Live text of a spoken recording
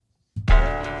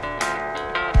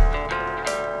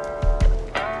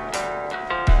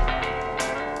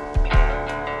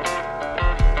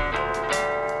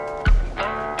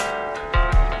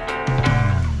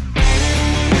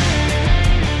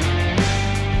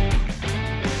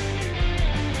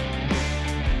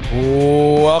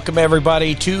Welcome,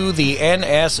 everybody, to the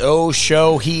NSO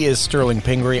show. He is Sterling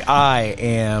Pingree. I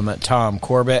am Tom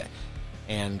Corbett.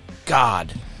 And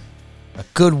God, a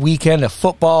good weekend of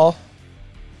football.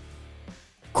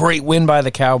 Great win by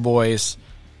the Cowboys.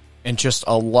 And just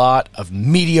a lot of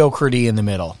mediocrity in the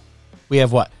middle. We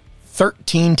have,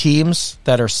 13 teams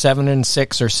that are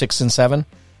 7-6 or 6-7,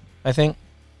 I think.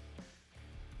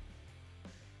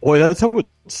 Boy, that's how it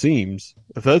seems.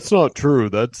 If that's not true,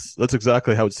 that's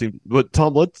exactly how it seems. But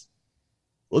Tom,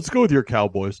 let's go with your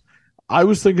Cowboys. I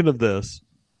was thinking of this.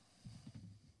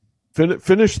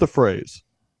 Finish the phrase.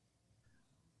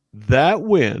 That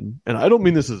win, and I don't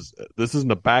mean this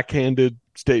isn't a backhanded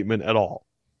statement at all.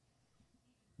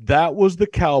 That was the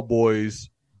Cowboys'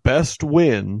 best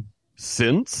win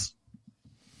since.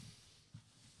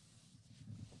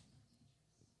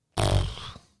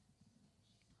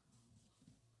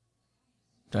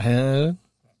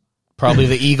 Probably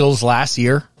the Eagles last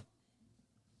year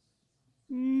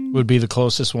would be the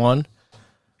closest one.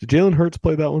 Did Jalen Hurts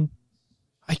play that one?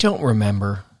 I don't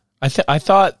remember. I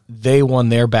thought they won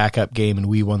their backup game and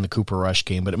we won the Cooper Rush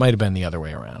game, but it might have been the other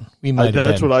way around. We might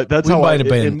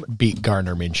have beat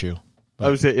Gardner Minshew. I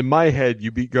would say in my head,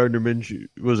 you beat Gardner Minshew.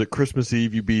 Was it Christmas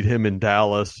Eve? You beat him in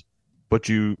Dallas, but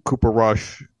Cooper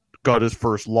Rush got his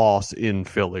first loss in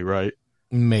Philly, right?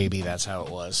 Maybe that's how it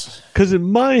was. Because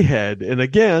in my head, and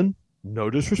again, no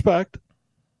disrespect,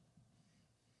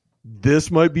 this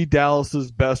might be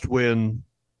Dallas's best win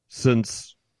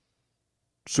since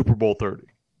Super Bowl 30.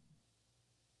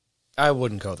 I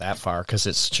wouldn't go that far because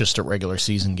it's just a regular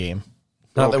season game.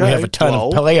 Not that we have a ton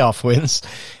of playoff wins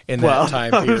in that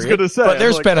time period. I was gonna say, but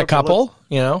there's been a couple,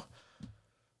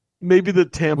 Maybe the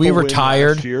Tampa We win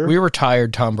retired. last year. We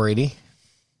retired Tom Brady.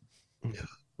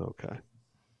 Okay.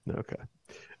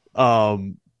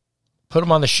 Put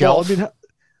him on the shelf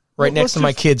right next to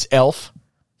my kid's Elf.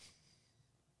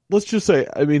 Let's just say,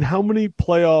 how many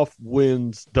playoff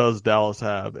wins does Dallas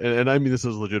have? And I mean this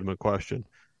is a legitimate question.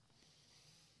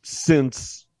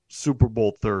 Since Super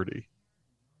Bowl 30.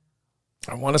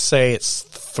 I want to say it's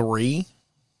 3.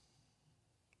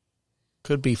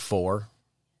 Could be 4.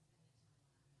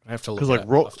 I have to look.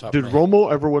 Because did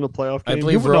Romo ever win a playoff game? I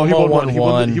believe Romo won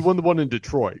one. He won the one in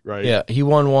Detroit, right? Yeah, he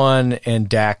won one, and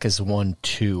Dak has won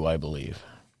 2, I believe.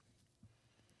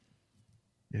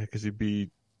 Yeah, because he beat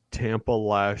Tampa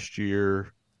last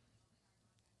year.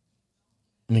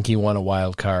 I think he won a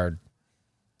wild card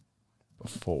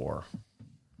before.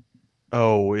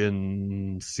 Oh,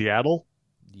 in Seattle?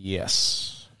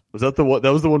 Yes. Was that the one?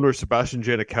 That was the one where Sebastian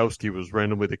Janikowski was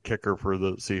randomly the kicker for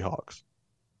the Seahawks.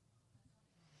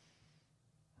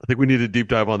 I think we need a deep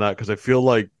dive on that because I feel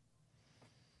like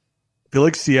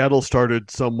Seattle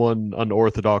started someone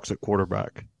unorthodox at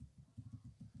quarterback.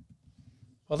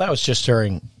 Well, that was just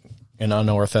during an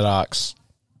unorthodox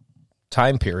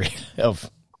time period of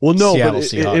Seattle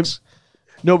Seahawks.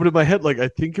 But in my head, I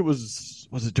think it was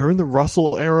it during the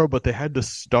Russell era, but they had to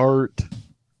start.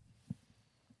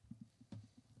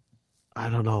 I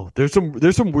don't know. There's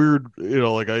some weird,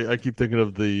 I keep thinking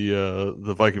of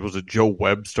the Vikings. Was it Joe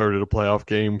Webb started a playoff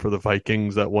game for the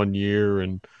Vikings that one year,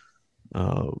 and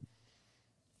for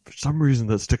some reason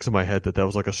that sticks in my head that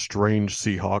was like a strange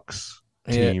Seahawks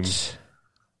team.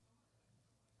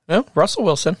 No, Russell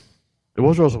Wilson. It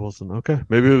was Russell Wilson. Okay,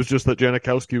 maybe it was just that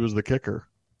Janikowski was the kicker.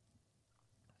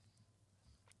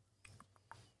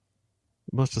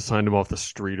 Must have signed him off the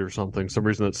street or something. Some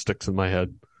reason that sticks in my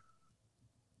head.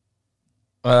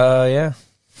 Yeah.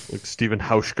 Like Steven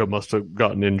Hauschka must have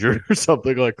gotten injured or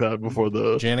something like that before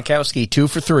the... Janikowski, 2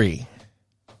 for 3.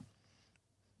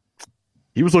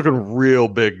 He was looking real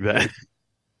big then.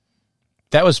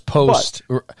 That was post...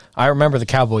 I remember the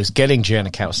Cowboys getting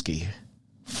Janikowski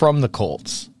from the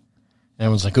Colts. And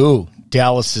everyone's like, ooh,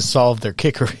 Dallas has solved their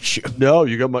kicker issue. No,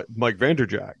 you got Mike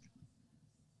Vanderjagt.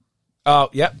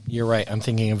 Oh, yep, you're right. I'm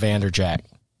thinking of Vanderjagt.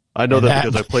 I know that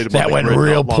because I played him. That went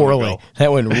real poorly.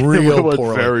 That went real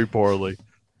poorly. Very poorly.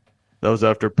 That was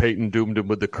after Peyton doomed him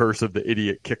with the curse of the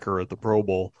idiot kicker at the Pro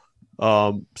Bowl.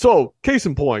 So, case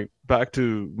in point, back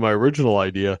to my original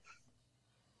idea.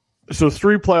 So,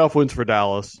 3 playoff wins for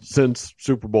Dallas since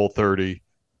Super Bowl 30.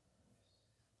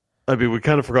 We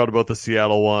kind of forgot about the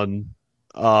Seattle one.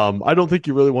 I don't think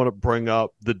you really want to bring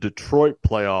up the Detroit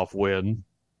playoff win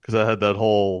because I had that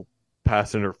whole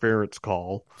pass interference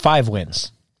call. 5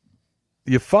 wins.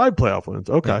 You have 5 playoff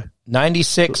wins. Okay.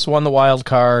 96 won the wild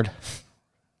card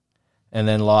and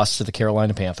then lost to the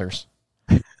Carolina Panthers.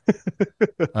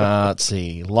 Let's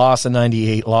see. Loss in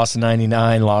 98, loss in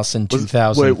 99, loss in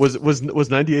 2000. Was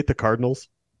 98 the Cardinals?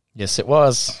 Yes, it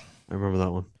was. I remember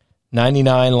that one.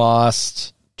 99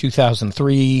 lost.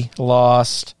 2003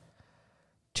 lost.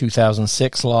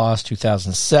 2006 loss,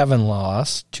 2007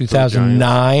 loss,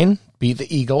 2009 beat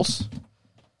the Eagles.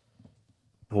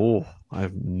 Oh, I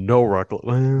have no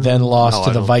recollection. Then lost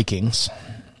to the Vikings.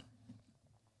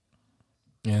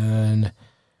 And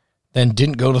then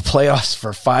didn't go to the playoffs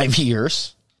for 5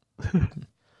 years.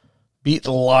 Beat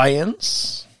the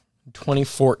Lions in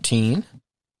 2014.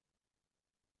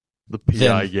 The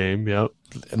PI game, yep.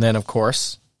 And then, of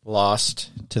course,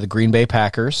 lost to the Green Bay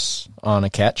Packers on a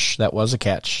catch. That was a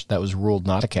catch. That was ruled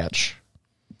not a catch.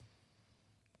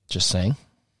 Just saying.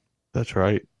 That's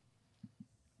right.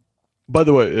 By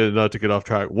the way, not to get off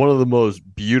track, one of the most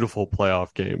beautiful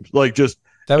playoff games. Like, just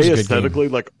that was aesthetically,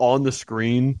 like on the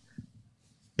screen.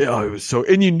 Yeah, it was so,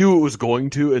 and you knew it was going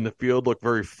to, and the field looked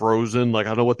very frozen. Like, I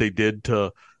don't know what they did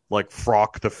to like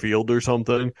frock the field or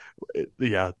something.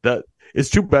 That it's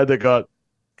too bad they got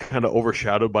kind of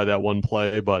overshadowed by that one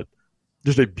play, but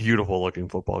just a beautiful looking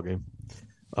football game.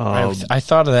 I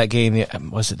thought of that game.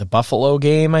 Was it the Buffalo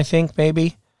game? I think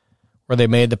maybe where they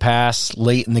made the pass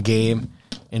late in the game,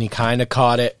 and he kind of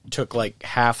caught it, took like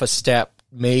half a step,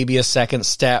 maybe a second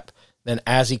step. Then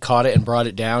as he caught it and brought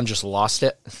it down, just lost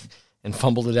it and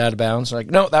fumbled it out of bounds. Like,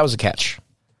 no, that was a catch.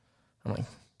 I'm like,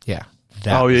 yeah.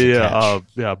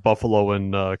 Buffalo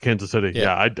and Kansas City.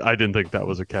 Yeah, I didn't think that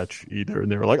was a catch either.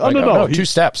 And they were like, no, 2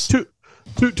 steps.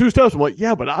 Two steps. I'm like,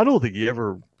 yeah, but I don't think he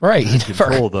ever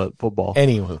controlled the football.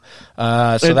 Anywho.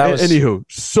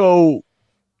 So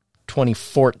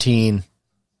 2014,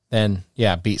 then,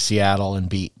 beat Seattle and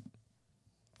beat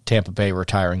Tampa Bay,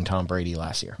 retiring Tom Brady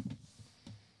last year.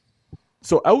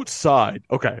 So outside,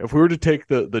 okay, if we were to take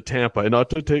the Tampa, and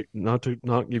not to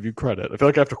give you credit, I feel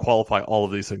like I have to qualify all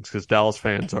of these things because Dallas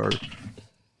fans are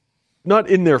not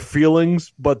in their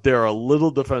feelings, but they're a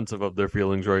little defensive of their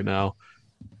feelings right now.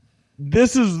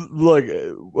 This is like,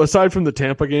 aside from the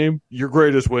Tampa game, your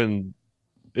greatest win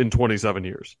in 27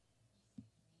 years.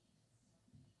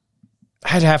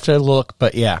 I'd have to look,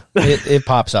 but yeah, it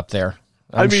pops up there.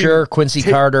 I'm sure Quincy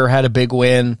Carter had a big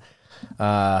win.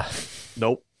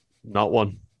 Nope. Not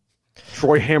one.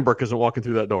 Troy Hambrick isn't walking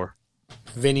through that door.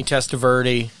 Vinny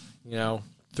Testaverde,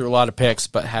 threw a lot of picks,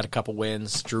 but had a couple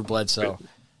wins. Drew Bledsoe.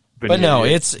 But no,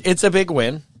 it's a big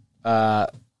win.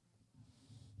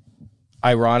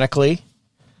 Ironically,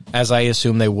 as I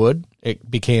assume they would, it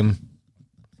became,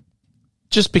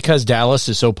 just because Dallas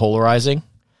is so polarizing,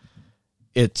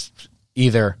 it's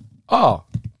either,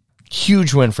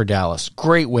 huge win for Dallas,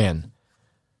 great win,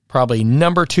 probably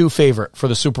number 2 favorite for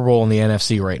the Super Bowl in the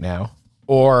NFC right now,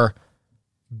 or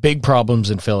big problems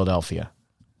in Philadelphia.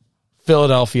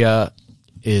 Philadelphia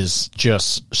is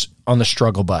just on the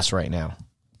struggle bus right now.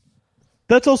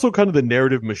 That's also kind of the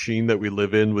narrative machine that we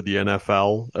live in with the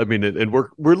NFL. I mean, and we're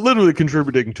literally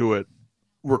contributing to it,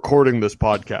 recording this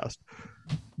podcast.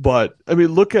 But, I mean,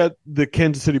 look at the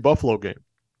Kansas City Buffalo game.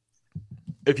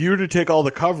 If you were to take all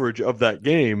the coverage of that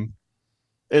game,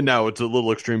 and now it's a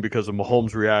little extreme because of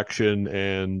Mahomes' reaction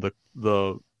and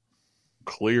the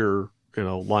clear,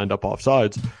 lined up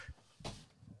offsides.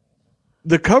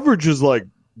 The coverage is like,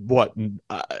 what?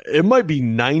 It might be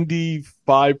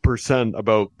 95%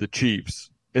 about the Chiefs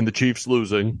and the Chiefs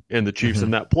losing and the Chiefs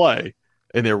in that play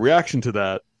and their reaction to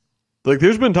that. Like,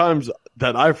 there's been times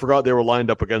that I forgot they were lined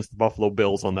up against the Buffalo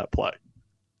Bills on that play.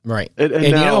 Right. And now,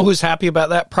 you know who's happy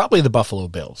about that? Probably the Buffalo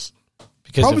Bills.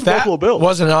 Because if that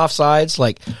wasn't offsides,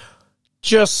 like,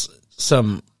 just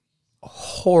some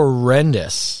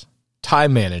horrendous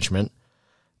time management.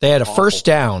 They had a first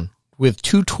down with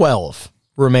 2:12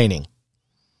 remaining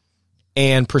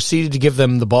and proceeded to give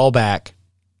them the ball back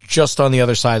just on the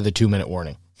other side of the 2-minute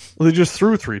warning. Well, they just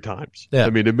threw 3 times. Yeah.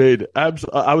 I mean, it made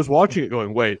I was watching it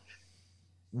going, wait,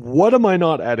 what am I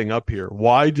not adding up here?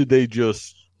 Why did they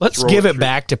just Let's give it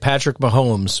back to Patrick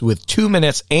Mahomes with 2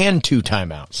 minutes and 2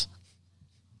 timeouts.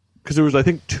 Because there was, I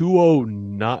think,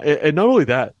 2:09. And not only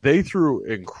that, they threw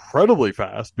incredibly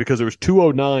fast because there was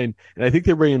 2:09, and I think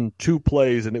they ran 2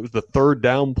 plays, and it was the third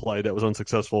down play that was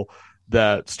unsuccessful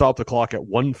that stopped the clock at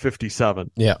 1:57.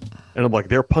 Yeah. And I'm like,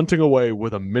 they're punting away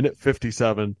with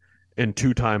 1:57 and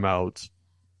 2 timeouts.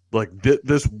 Like,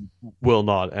 this will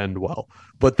not end well.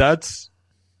 But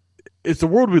it's the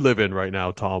world we live in right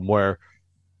now, Tom, where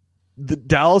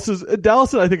Dallas,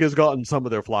 I think, has gotten some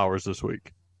of their flowers this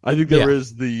week. I think there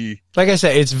is like I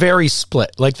said, it's very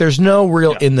split. Like, there's no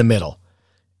real in the middle.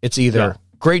 It's either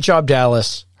great job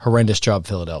Dallas, horrendous job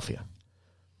Philadelphia.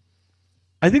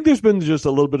 I think there's been just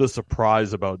a little bit of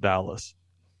surprise about Dallas.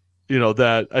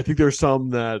 That I think there's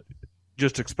some that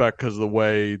just expect, because of the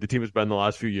way the team has been the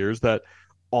last few years, that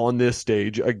on this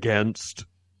stage against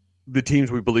the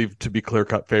teams we believe to be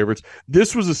clear-cut favorites,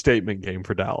 this was a statement game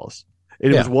for Dallas.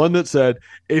 And it was one that said,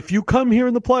 if you come here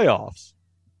in the playoffs,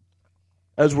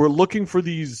 as we're looking for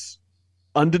these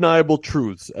undeniable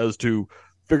truths as to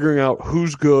figuring out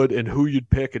who's good and who you'd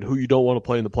pick and who you don't want to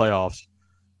play in the playoffs,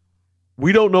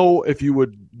 we don't know if you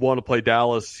would want to play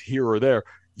Dallas here or there.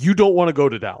 You don't want to go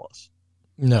to Dallas.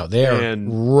 No, they're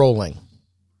rolling.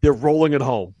 They're rolling at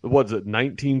home. What is it,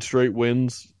 19 straight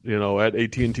wins, at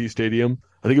AT&T Stadium?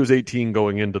 I think it was 18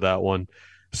 going into that one.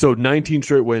 So 19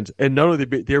 straight wins. And not only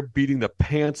they're beating the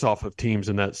pants off of teams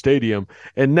in that stadium,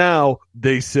 and now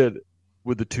they sit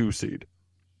with the 2 seed.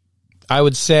 I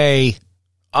would say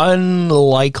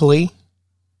unlikely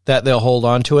that they'll hold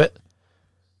on to it.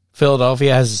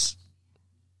 Philadelphia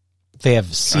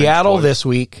have Seattle this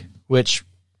week, which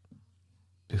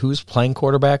who's playing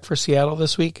quarterback for Seattle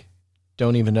this week?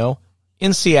 Don't even know.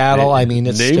 In Seattle,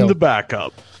 it's name the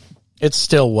backup. It's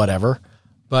still whatever,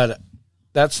 but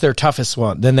that's their toughest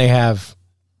one. Then they have,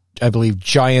 I believe,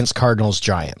 Giants, Cardinals,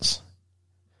 Giants.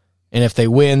 And if they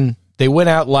win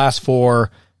out last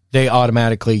 4, they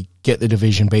automatically get the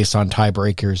division based on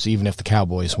tiebreakers, even if the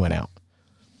Cowboys win out.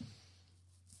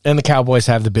 And the Cowboys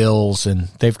have the Bills, and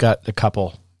they've got a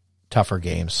couple tougher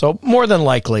games. So more than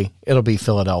likely, it'll be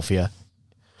Philadelphia.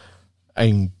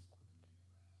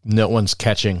 No one's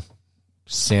catching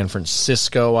San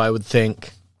Francisco, I would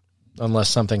think, unless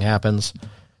something happens.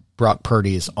 Brock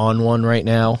Purdy is on one right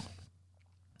now.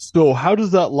 So how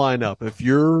does that line up? If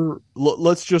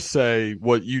let's just say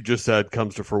what you just said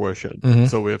comes to fruition. Mm-hmm.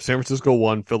 So we have San Francisco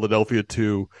 1, Philadelphia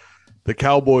 2. The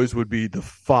Cowboys would be the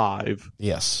 5.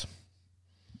 Yes.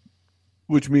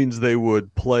 Which means they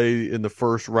would play in the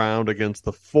first round against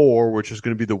the 4, which is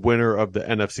going to be the winner of the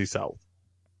NFC South.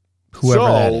 Whoever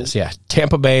that is, yeah.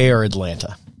 Tampa Bay or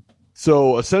Atlanta.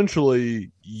 So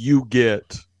essentially, you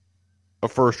get a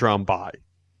first-round bye.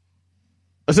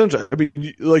 Essentially,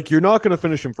 you're not going to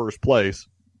finish in first place.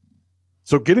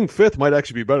 So getting 5th might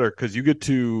actually be better because you get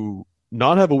to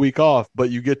not have a week off, but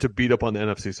you get to beat up on the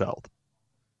NFC South.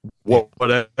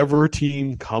 Whatever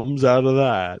team comes out of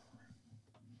that,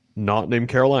 not named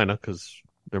Carolina because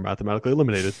they're mathematically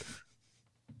eliminated,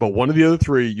 but one of the other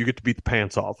 3 you get to beat the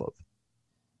pants off of.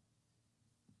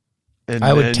 And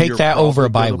I would take that over a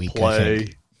bye week, I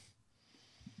think.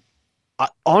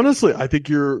 Honestly, I think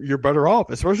you're better off,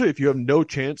 especially if you have no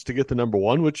chance to get the number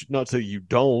 1, which not to say you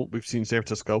don't. We've seen San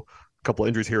Francisco, a couple of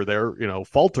injuries here or there,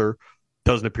 falter.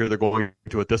 Doesn't appear they're going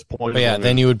to at this point. But yeah,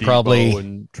 then you would probably...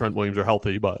 and Trent Williams are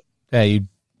healthy, but... Yeah,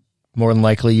 more than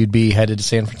likely you'd be headed to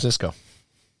San Francisco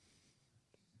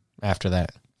after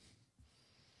that.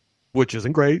 Which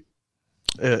isn't great.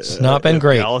 It's not been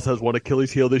great. Dallas has one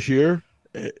Achilles heel this year.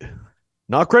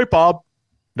 Not great, Bob.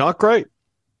 Not great.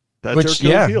 That's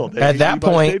their Achilles heel. At that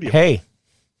point, hey,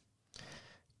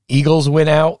 Eagles win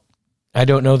out. I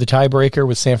don't know the tiebreaker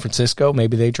with San Francisco.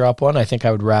 Maybe they drop one. I think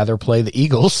I would rather play the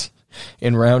Eagles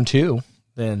in round 2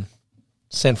 than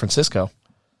San Francisco.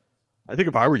 I think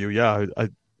if I were you,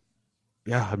 I'd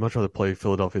much rather play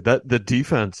Philadelphia. The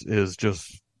defense is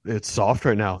just, it's soft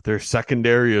right now. Their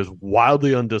secondary is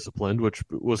wildly undisciplined, which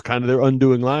was kind of their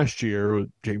undoing last year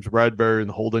with James Bradbury and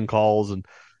the holding calls, and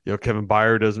Kevin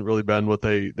Byard hasn't really been what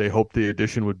they hoped the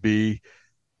addition would be.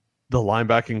 The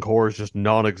linebacking core is just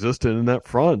non-existent in that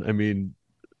front.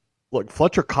 Look,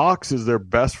 Fletcher Cox is their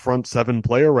best front 7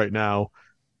 player right now,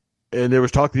 and there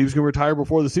was talk that he was going to retire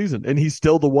before the season, and he's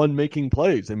still the one making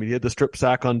plays. He had the strip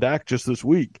sack on Dak just this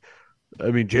week.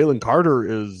 Jalen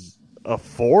Carter is a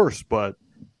force, but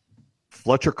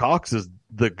Fletcher Cox is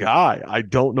the guy. I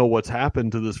don't know what's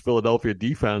happened to this Philadelphia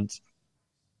defense.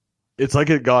 It's like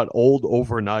it got old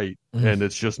overnight, and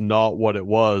it's just not what it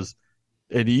was.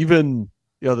 And even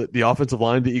the offensive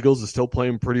line, the Eagles, is still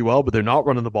playing pretty well, but they're not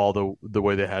running the ball the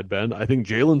way they had been. I think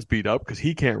Jalen's beat up because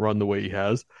he can't run the way he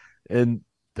has. And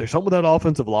there's something with that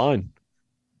offensive line.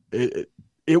 It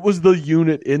was the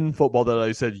unit in football that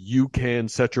I said you can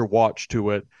set your watch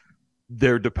to it.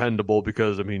 They're dependable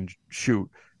because,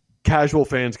 casual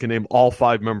fans can name all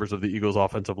 5 members of the Eagles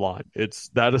offensive line. It's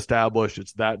that established.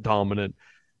 It's that dominant.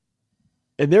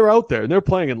 And they're out there, and they're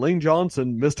playing. And Lane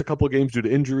Johnson missed a couple of games due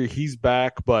to injury. He's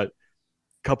back, but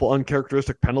a couple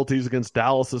uncharacteristic penalties against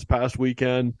Dallas this past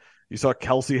weekend. You saw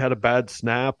Kelsey had a bad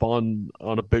snap on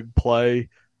a big play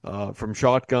from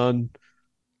shotgun.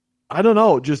 I don't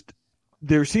know. Just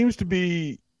there seems to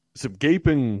be some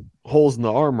gaping holes in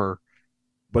the armor.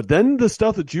 But then the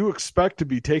stuff that you expect to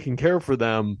be taken care of for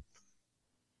them,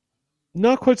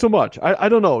 not quite so much. I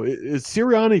don't know. Is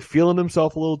Sirianni feeling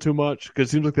himself a little too much? Because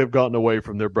it seems like they've gotten away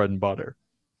from their bread and butter,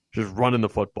 just running the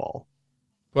football.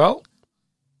 Well,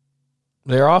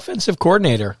 their offensive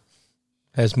coordinator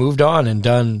has moved on and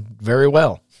done very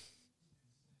well.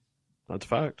 That's a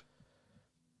fact.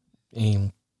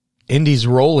 Indy's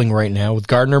rolling right now with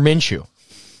Gardner Minshew.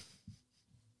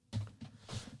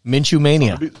 Minshew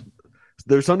mania.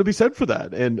 There's something to be said for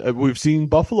that. And we've seen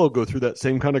Buffalo go through that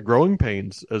same kind of growing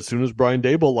pains. As soon as Brian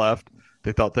Daboll left,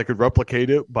 they thought they could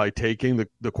replicate it by taking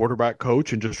the quarterback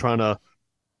coach and just trying to,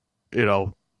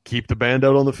 keep the band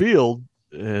out on the field.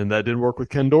 And that didn't work with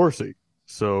Ken Dorsey.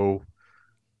 So,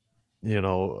 I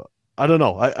don't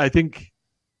know. I think,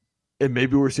 and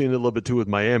maybe we're seeing it a little bit too with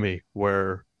Miami,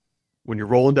 where when you're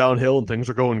rolling downhill and things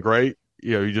are going great,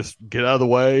 you just get out of the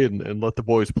way and let the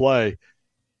boys play.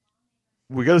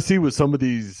 We got to see with some of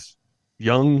these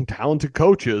young, talented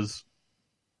coaches,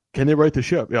 can they right the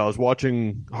ship? Yeah, I was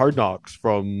watching Hard Knocks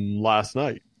from last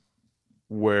night,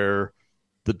 where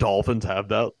the Dolphins have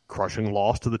that crushing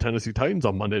loss to the Tennessee Titans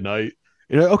on Monday night.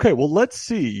 Okay, well, let's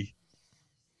see,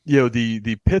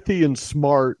 the pithy and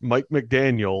smart Mike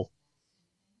McDaniel,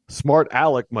 smart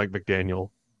Alec Mike McDaniel,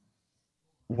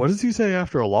 what does he say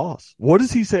after a loss? What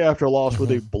does he say after a loss where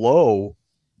they blow,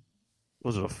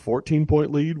 was it a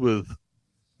 14-point lead with...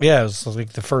 Yeah, it was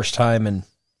like the first time in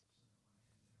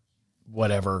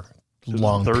whatever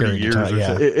long 30 period years of time. or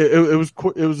Yeah.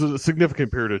 so. It was a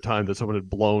significant period of time that someone had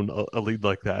blown a lead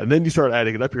like that. And then you start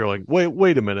adding it up, you're like,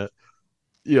 wait a minute.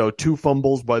 2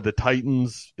 fumbles by the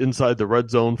Titans inside the red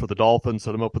zone for the Dolphins,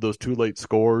 set them up with those 2 late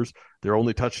scores. Their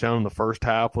only touchdown in the first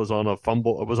half was on a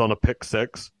fumble. It was on a pick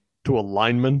 6 to a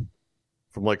lineman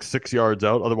from like 6 yards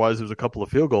out. Otherwise, it was a couple of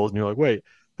field goals. And you're like, wait,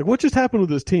 what just happened with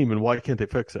this team and why can't they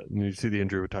fix it? And you see the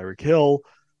injury with Tyreek Hill.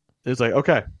 It's like,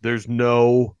 okay, there's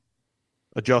no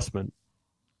adjustment.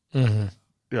 Mm-hmm.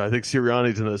 Yeah, I think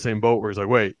Sirianni's in the same boat where he's like,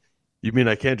 wait, you mean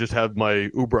I can't just have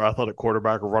my uber athletic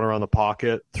quarterback run around the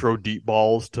pocket, throw deep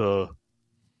balls to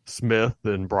Smith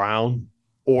and Brown,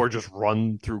 or just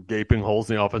run through gaping holes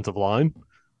in the offensive line?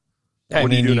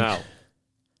 What do you do now?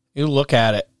 You look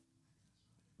at it.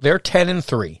 They're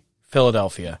 10-3,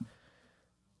 Philadelphia.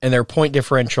 And their point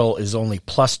differential is only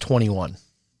plus 21.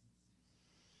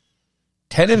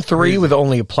 10-3 with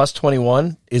only a plus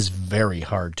 21 is very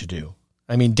hard to do.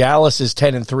 I mean, Dallas is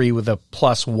 10-3 with a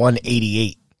plus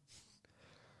 188.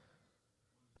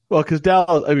 Well, because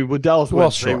when Dallas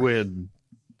wins, sure. they win.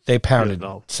 They pounded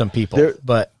some people. They're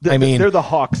the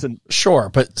Hawks. Sure,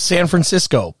 but San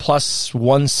Francisco, plus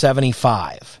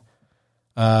 175.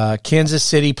 Kansas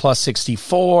City, plus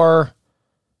 64.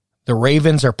 The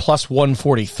Ravens are plus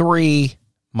 143.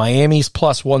 Miami's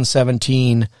plus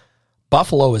 117.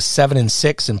 Buffalo is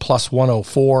 7-6 and plus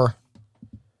 104.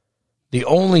 The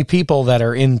only people that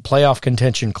are in playoff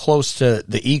contention close to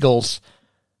the Eagles,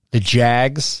 the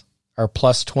Jags, are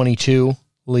plus 22,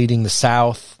 leading the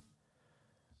South.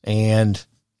 And,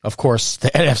 of course, the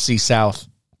NFC South,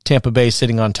 Tampa Bay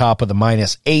sitting on top with a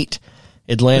 -8.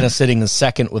 Atlanta sitting in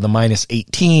second with a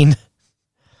 -18.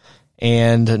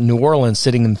 And New Orleans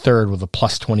sitting in third with a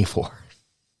plus 24.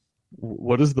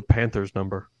 What is the Panthers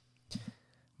number?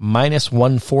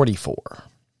 -144.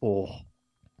 Oh.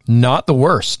 Not the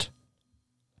worst.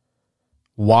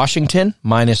 Washington,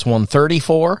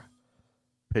 -134.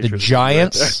 The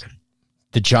Giants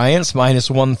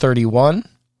 -131.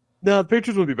 No, the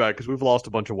Patriots would be bad because we've lost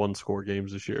a bunch of one-score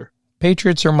games this year.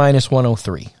 Patriots are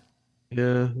 -103.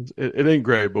 Yeah, it ain't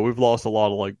great, but we've lost a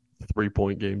lot of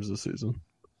 3-point games this season.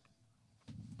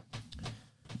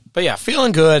 But yeah,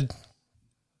 feeling good.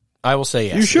 I will say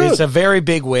yes. You should. It's a very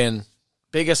big win,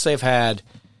 biggest they've had,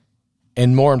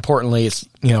 and more importantly, it's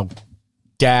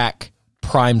Dak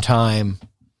prime time,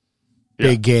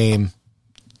 big game,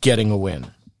 getting a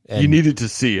win. And you needed to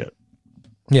see it.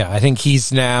 Yeah, I think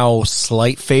he's now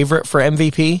slight favorite for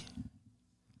MVP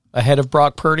ahead of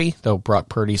Brock Purdy, though Brock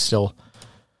Purdy's still...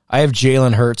 I have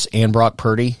Jalen Hurts and Brock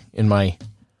Purdy in my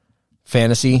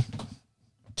fantasy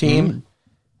team,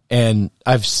 and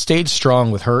I've stayed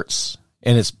strong with Hurts,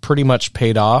 and it's pretty much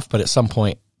paid off, but at some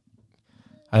point,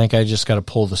 I think I just got to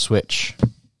pull the switch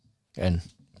and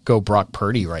go Brock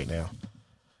Purdy right now.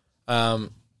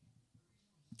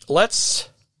 Let's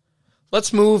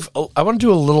move. I want to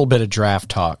do a little bit of draft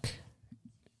talk.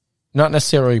 Not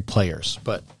necessarily players,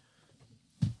 but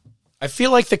I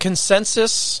feel like the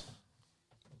consensus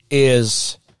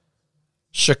is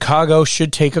Chicago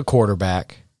should take a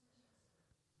quarterback.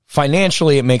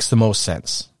 Financially, it makes the most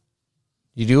sense.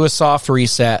 You do a soft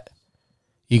reset.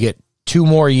 You get 2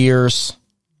 more years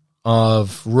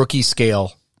of rookie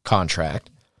scale contract.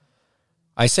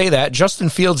 I say that Justin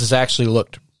Fields has actually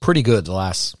looked pretty good the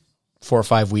last 4 or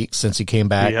 5 weeks since he came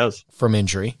back from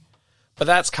injury. But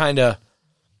that's kind of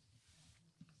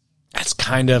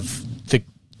the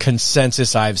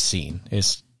consensus I've seen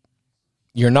is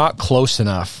you're not close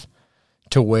enough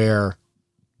to where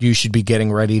you should be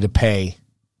getting ready to pay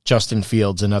Justin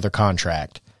Fields another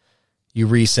contract. You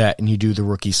reset and you do the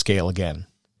rookie scale again.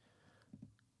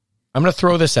 I'm going to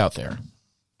throw this out there.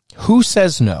 Who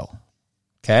says no?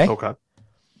 Okay? Okay.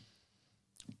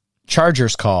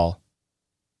 Chargers call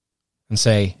and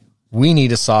say, we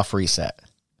need a soft reset.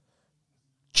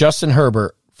 Justin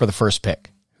Herbert for the first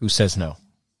pick. Who says no?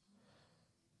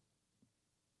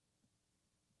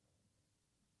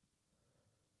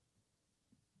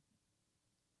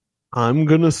 I'm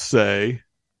going to say,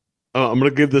 I'm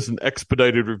going to give this an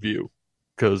expedited review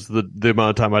because the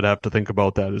amount of time I'd have to think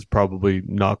about that is probably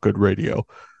not good radio.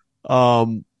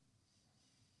 God,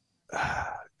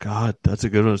 that's a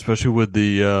good one, especially with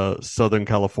the Southern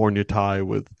California tie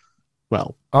with,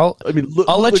 well, I'll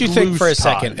let you think for a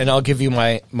second, ties. and I'll give you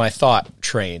my thought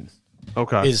train.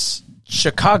 Okay. Is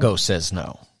Chicago says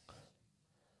no.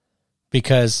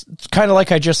 Because it's kind of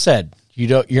like I just said,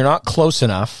 you're not close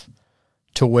enough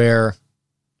to where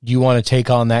you want to take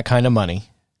on that kind of money.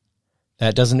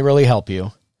 That doesn't really help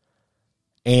you.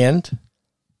 And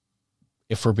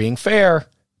if we're being fair,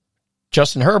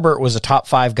 Justin Herbert was a top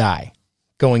 5 guy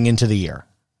going into the year.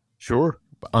 Sure.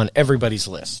 On everybody's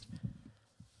list.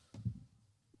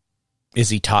 Is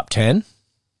he top 10?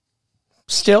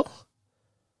 Still?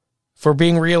 If we're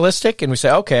being realistic and we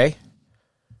say, okay,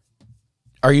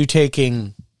 are you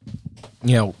taking,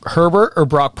 Herbert or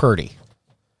Brock Purdy?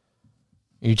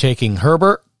 Are you taking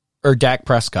Herbert or Dak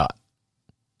Prescott?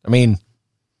 I mean,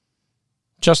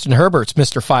 Justin Herbert's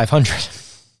Mr. 500.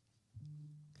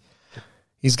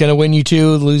 He's going to win you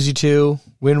 2, lose you 2,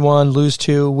 win 1, lose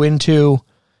 2, win 2.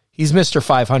 He's Mr.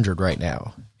 500 right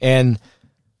now. And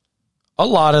a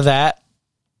lot of that,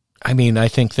 I mean, I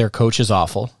think their coach is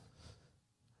awful.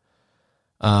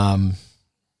 God,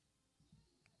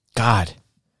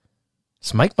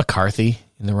 is Mike McCarthy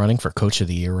in the running for Coach of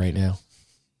the Year right now?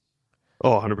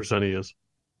 Oh, 100% he is.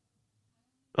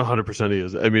 100% he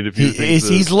is. I mean, if you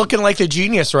he's looking like a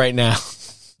genius right now.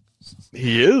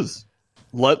 He is.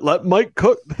 Let Mike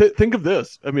cook. Think of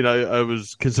this. I mean, I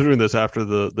was considering this after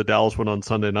the Dallas one on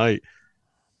Sunday night,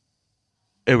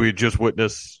 and we just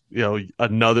witnessed,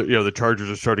 another. The Chargers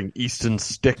are starting Easton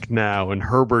Stick now, and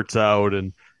Herbert's out,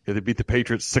 and they beat the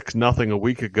Patriots 6-0 a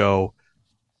week ago.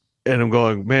 And I'm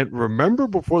going, man, remember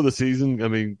before the season? I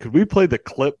mean, could we play the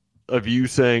clip of you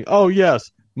saying, "Oh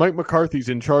yes, Mike McCarthy's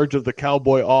in charge of the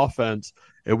Cowboy offense,"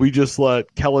 and we just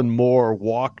let Kellen Moore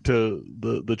walk to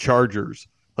the Chargers?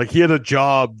 Like, he had a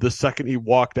job the second he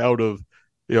walked out of,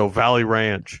 Valley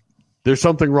Ranch. There's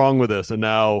something wrong with this, and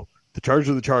now the Chargers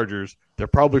are the Chargers. They're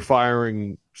probably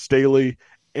firing Staley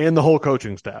and the whole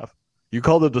coaching staff. You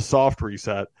called it a soft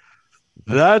reset.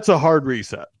 That's a hard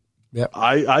reset. Yep.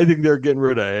 I think they're getting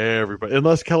rid of everybody.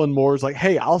 Unless Kellen Moore's like,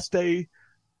 hey, I'll stay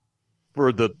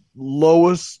for the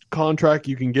lowest contract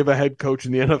you can give a head coach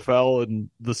in the NFL, and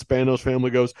the Spanos family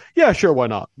goes, yeah, sure, why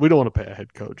not? We don't want to pay a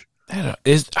head coach.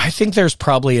 I think there's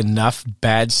probably enough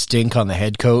bad stink on the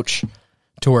head coach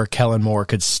to where Kellen Moore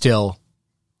could still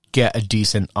get a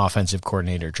decent offensive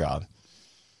coordinator job.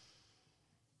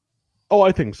 Oh,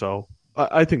 I think so.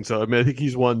 I think so. I mean, I think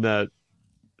he's one that,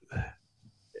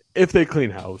 if they clean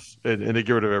house and they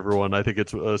get rid of everyone, I think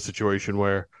it's a situation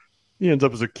where he ends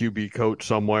up as a QB coach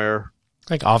somewhere.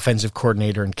 Like offensive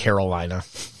coordinator in Carolina.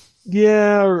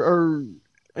 Yeah, or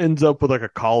ends up with like a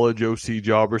college OC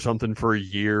job or something for a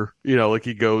year. Like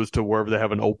he goes to wherever they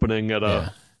have an opening at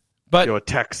a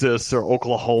Texas or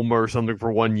Oklahoma or something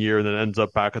for 1 year, and then ends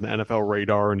up back on the NFL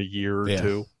radar in a year or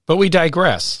two. But we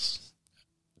digress.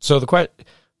 So the question,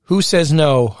 who says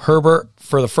no? Herbert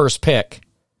for the first pick.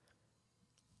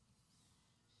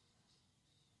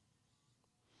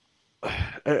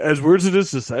 As weird as it is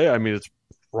to say, I mean, it's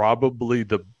probably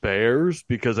the Bears,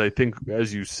 because I think,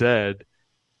 as you said,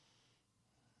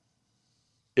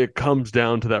 it comes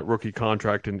down to that rookie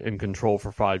contract and control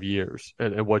for 5 years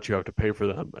and what you have to pay for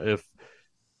them. If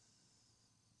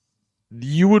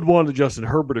you would want a Justin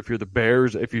Herbert if you're the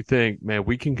Bears, if you think, man,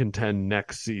 we can contend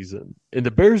next season. And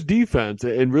the Bears defense,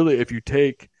 and really if you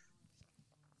take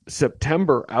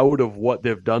September out of what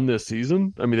they've done this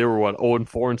season, I mean, they were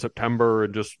 0-4 in September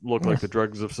and just looked like the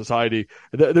dregs of society.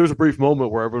 There was a brief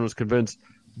moment where everyone was convinced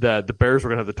that the Bears were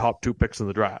going to have the top 2 picks in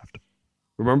the draft.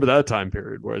 Remember that time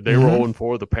period where they were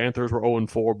 0-4, the Panthers were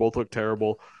 0-4, both looked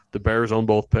terrible. The Bears owned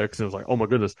both picks, and it was like, oh my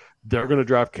goodness, they're going to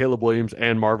draft Caleb Williams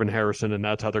and Marvin Harrison, and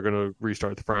that's how they're going to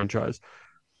restart the franchise.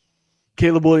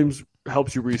 Caleb Williams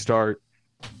helps you restart.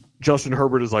 Justin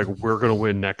Herbert is like, we're going to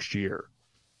win next year.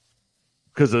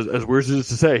 Because as weird as it is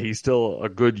to say, he's still a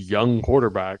good young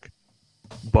quarterback,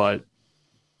 but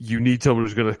you need someone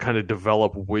who's going to kind of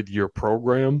develop with your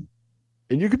program.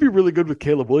 And you could be really good with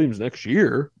Caleb Williams next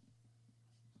year,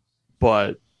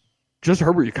 but Justin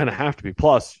Herbert, you kind of have to be.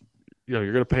 Plus,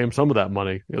 you're going to pay him some of that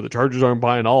money. The Chargers aren't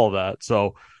buying all of that.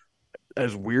 So,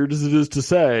 as weird as it is to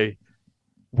say,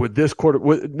 with this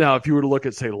now, if you were to look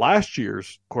at, say, last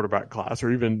year's quarterback class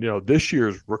or even, this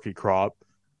year's rookie crop,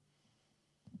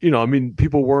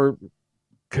 people weren't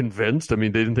convinced. They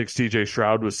didn't think CJ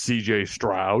Stroud was CJ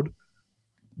Stroud.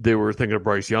 They were thinking of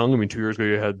Bryce Young. 2 years ago,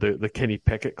 you had the Kenny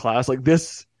Pickett class. Like,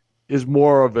 this is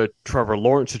more of a Trevor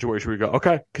Lawrence situation where you go,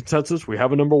 okay, consensus, we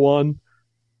have a number one.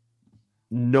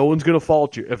 No one's going to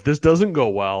fault you. If this doesn't go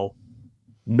well,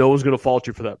 no one's going to fault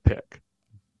you for that pick.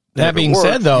 That being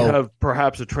said, though, you have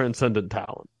perhaps a transcendent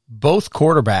talent. Both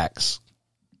quarterbacks,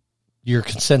 your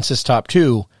consensus top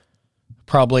two,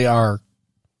 probably are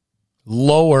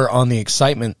lower on the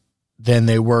excitement than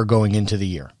they were going into the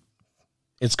year.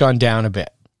 It's gone down a bit.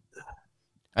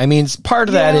 Part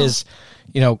of that is,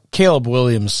 Caleb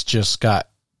Williams just got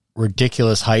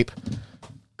ridiculous hype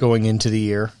going into the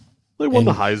year. They won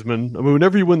the Heisman.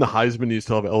 Whenever you win the Heisman, you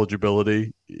still have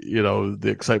eligibility. The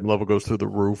excitement level goes through the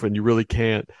roof, and you really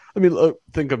can't.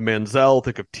 Think of Manziel,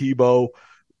 think of Tebow.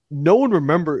 No one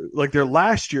their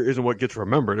last year isn't what gets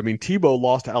remembered. Tebow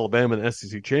lost to Alabama in the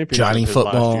SEC championship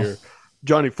last year.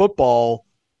 Johnny Football,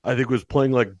 I think, was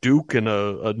playing like Duke in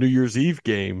a New Year's Eve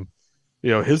game.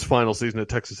 His final season at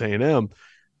Texas A&M.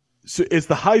 So it's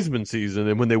the Heisman season,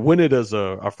 and when they win it as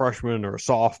a freshman or a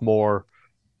sophomore,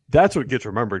 that's what gets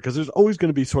remembered, because there's always going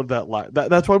to be sort of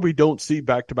that's why we don't see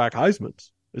back-to-back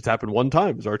Heismans. It's happened one time.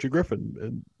 It was Archie Griffin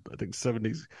in, I think,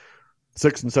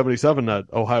 76 and 77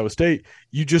 at Ohio State.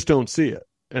 You just don't see it.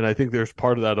 And I think there's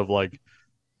part of that of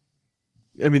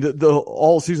the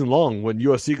all season long, when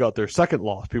USC got their second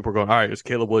loss, people were going, all right, is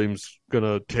Caleb Williams going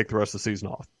to take the rest of the season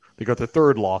off? They got their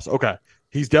third loss. Okay,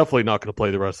 he's definitely not going to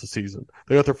play the rest of the season.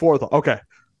 They got their fourth. Okay,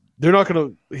 he's not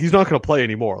going to play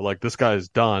anymore. Like, this guy's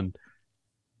done.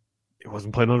 He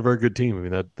wasn't playing on a very good team.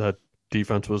 That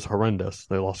defense was horrendous.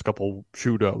 They lost a couple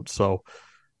shootouts. So,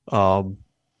 I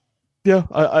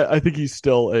think he's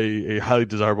still a highly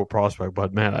desirable prospect.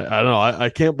 But, man, I don't know. I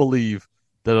can't believe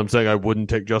that I'm saying I wouldn't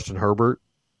take Justin Herbert.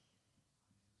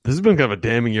 This has been kind of a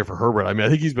damning year for Herbert. I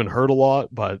think he's been hurt a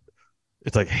lot, but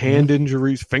it's like hand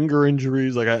injuries, finger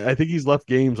injuries. Like, I think he's left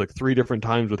games like 3 different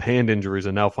times with hand injuries,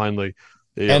 and now finally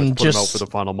they put him out for the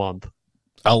final month.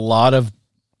 A lot of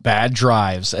bad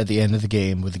drives at the end of the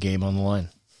game with the game on the line.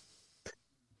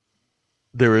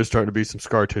 There is starting to be some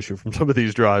scar tissue from some of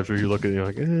these drives where you look at it and you're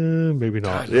like, maybe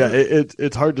not. Yeah,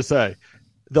 it's hard to say.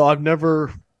 Though I haven't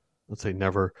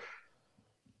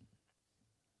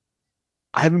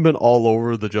been all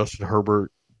over the Justin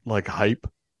Herbert hype,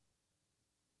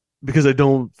 because I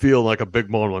don't feel like a big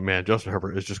moment like, man, Justin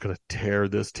Herbert is just going to tear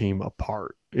this team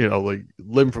apart,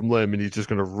 limb from limb, and he's just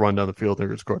going to run down the field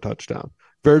and score a touchdown.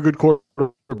 Very good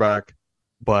quarterback,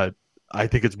 but I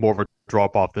think it's more of a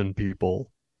drop-off than people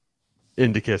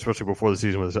indicate, especially before the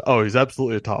season, when they say, oh, he's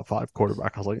absolutely a top 5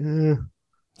 quarterback. I was like,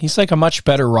 He's like a much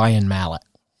better Ryan Mallett.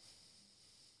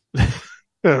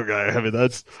 Okay,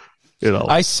 that's,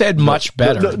 I said much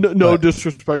better. No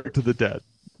disrespect to the dead.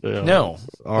 No.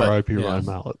 R.I.P. Ryan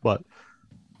Mallett. But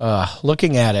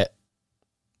looking at it,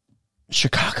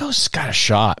 Chicago's got a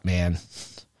shot, man,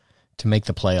 to make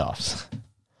the playoffs.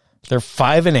 They're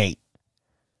 5-8.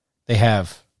 They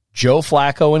have Joe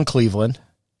Flacco in Cleveland,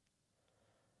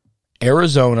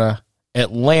 Arizona,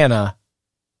 Atlanta,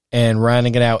 and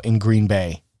rounding it out in Green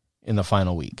Bay in the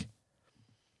final week.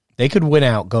 They could win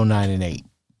out, go 9-8,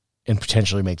 and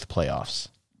potentially make the playoffs.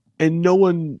 And no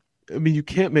one, you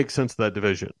can't make sense of that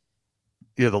division.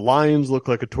 The Lions look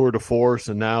like a tour de force,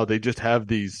 and now they just have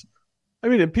these.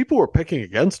 And people were picking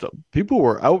against them. People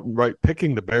were outright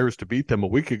picking the Bears to beat them a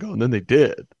week ago, and then they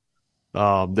did.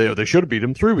 They should have beat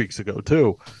them 3 weeks ago,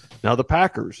 too. Now the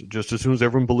Packers, just as soon as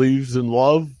everyone believes in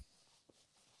love,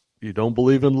 you don't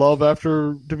believe in love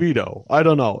after DeVito. I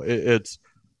don't know.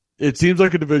 It seems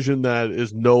like a division that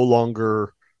is no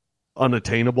longer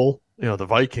unattainable. The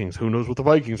Vikings, who knows what the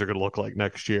Vikings are going to look like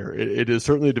next year. It is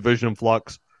certainly a division in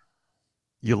flux.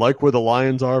 You like where the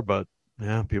Lions are, but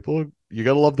yeah, you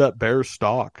got to love that Bears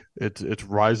stock. It's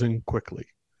rising quickly.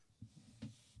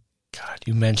 God,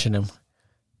 you mentioned him.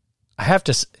 I have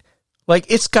to,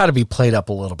 it's got to be played up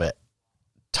a little bit.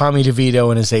 Tommy DeVito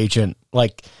and his agent,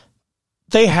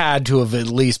 they had to have at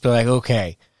least been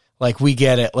okay, we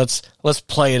get it. Let's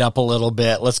play it up a little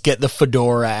bit. Let's get the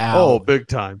fedora out. Oh, big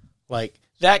time.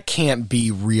 That can't be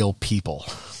real people.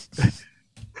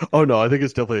 Oh, no, I think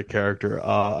it's definitely a character.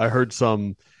 I heard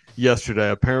some yesterday.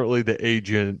 Apparently the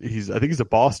agent, I think he's a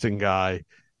Boston guy,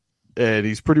 and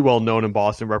he's pretty well known in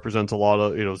Boston, represents a lot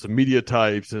of, some media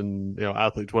types and,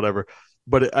 athletes, whatever.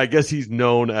 But I guess he's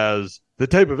known as the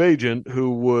type of agent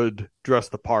who would dress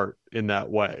the part in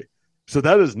that way. So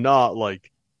that is not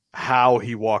like how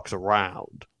he walks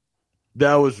around.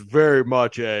 That was very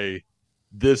much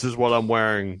this is what I'm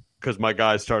wearing because my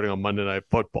guy's starting on Monday Night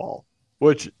Football,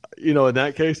 which, in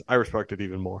that case, I respect it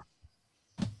even more.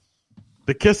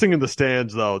 The kissing in the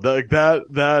stands, though,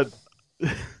 that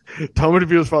Tommy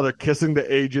DeVito's father kissing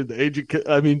the agent,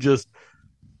 just,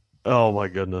 oh my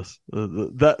goodness.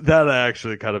 That I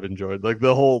actually kind of enjoyed. Like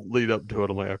the whole lead up to it,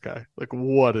 I'm like, okay, like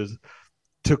what is,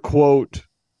 to quote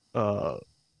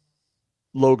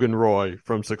Logan Roy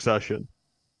from Succession,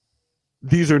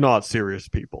 these are not serious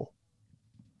people.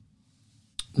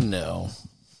 No.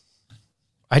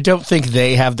 I don't think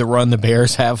they have the run the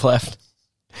Bears have left.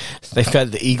 They've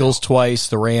got the Eagles twice,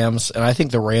 the Rams, and I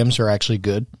think the Rams are actually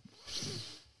good.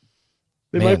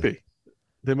 They might be.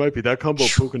 They might be. That combo of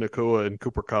Puka Nacua and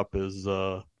Cooper Kupp is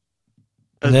as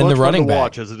and then much the running fun to back,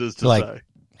 watch as it is to say.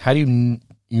 How do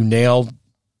you nail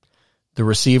the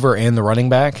receiver and the running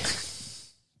back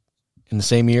in the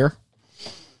same year?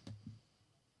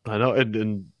 I know,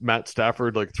 and Matt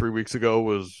Stafford 3 weeks ago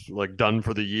was done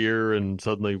for the year and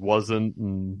suddenly wasn't,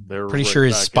 and they're pretty sure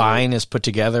his spine is put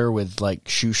together with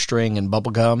shoestring and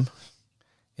bubble gum,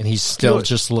 and he still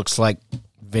just looks like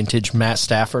vintage Matt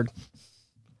Stafford.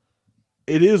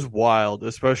 It is wild,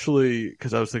 especially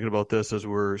because I was thinking about this as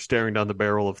we're staring down the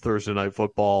barrel of Thursday Night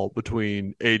Football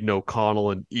between Aiden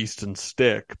O'Connell and Easton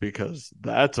Stick, because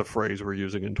that's a phrase we're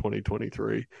using in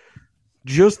 2023.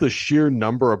 Just the sheer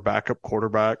number of backup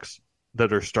quarterbacks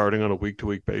that are starting on a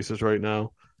week-to-week basis right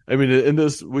now. I mean, in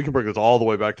this, we can bring this all the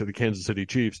way back to the Kansas City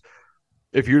Chiefs.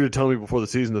 If you were to tell me before the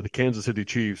season that the Kansas City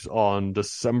Chiefs on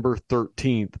December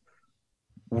 13th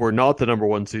were not the number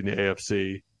one seed in the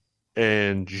AFC,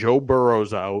 and Joe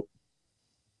Burrow's out,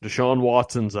 Deshaun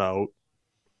Watson's out,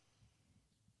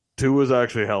 Tua's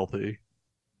actually healthy,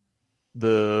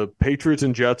 the Patriots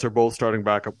and Jets are both starting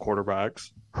backup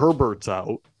quarterbacks, Herbert's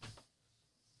out,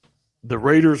 the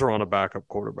Raiders are on a backup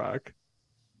quarterback.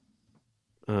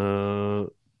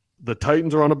 The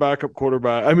Titans are on a backup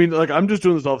quarterback. I mean, I'm just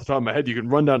doing this off the top of my head. You can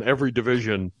run down every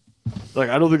division.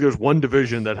 I don't think there's one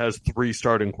division that has 3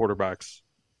 starting quarterbacks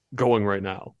going right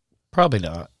now. Probably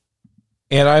not.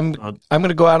 And I'm going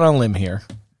to go out on a limb here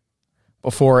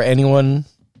before anyone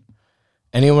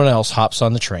else hops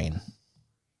on the train.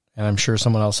 And I'm sure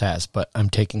someone else has, but I'm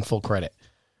taking full credit.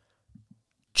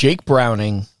 Jake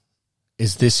Browning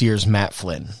is this year's Matt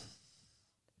Flynn.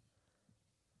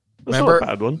 That's remember not a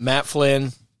bad one. Matt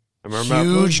Flynn? Huge Matt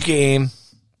Flynn. Game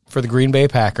for the Green Bay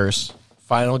Packers.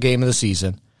 Final game of the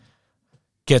season.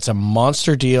 Gets a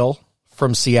monster deal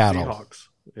from Seattle. Seahawks.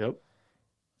 Yep.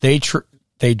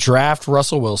 They draft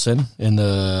Russell Wilson in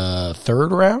the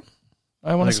 3rd round,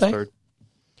 I want to say. Third.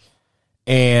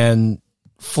 And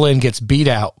Flynn gets beat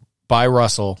out by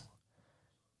Russell,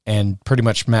 and pretty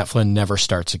much Matt Flynn never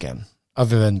starts again.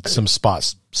 Other than some spot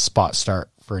start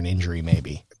for an injury,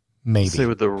 maybe. Say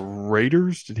with the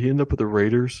Raiders? Did he end up with the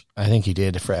Raiders? I think he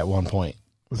did at one point.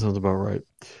 That sounds about right.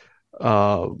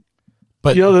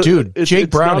 But dude, Jake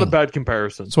Browning, not a bad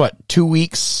comparison. It's what, 2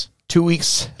 weeks? 2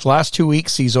 weeks. Last 2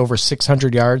 weeks, he's over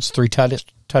 600 yards, 3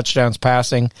 touchdowns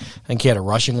passing. I think he had a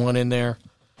rushing one in there.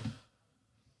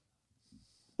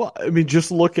 Well, I mean, just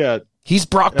look at... He's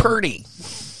Brock Purdy.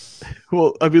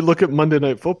 Well, I mean, look at Monday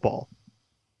Night Football.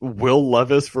 Will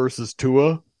Levis versus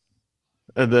Tua,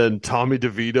 and then Tommy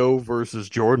DeVito versus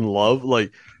Jordan Love.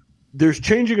 There's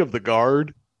changing of the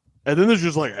guard, and then there's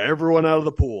just everyone out of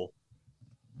the pool.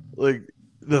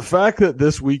 The fact that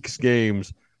this week's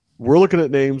games, we're looking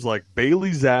at names like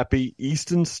Bailey Zappi,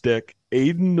 Easton Stick,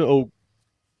 Aiden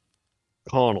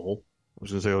O'Connell. I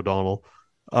was going to say O'Donnell.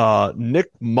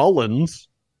 Nick Mullins.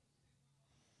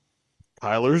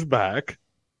 Tyler's back.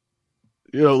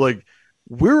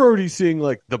 We're already seeing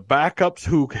the backups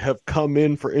who have come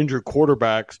in for injured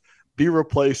quarterbacks be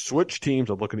replaced, switch teams.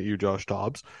 I'm looking at you, Josh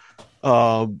Dobbs.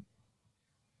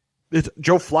 It's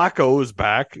Joe Flacco is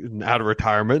back and out of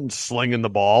retirement and slinging the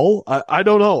ball. I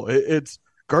don't know. It's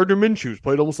Gardner Minshew's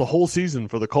played almost the whole season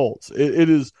for the Colts.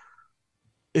 It's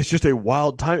just a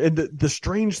wild time. And the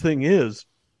strange thing is,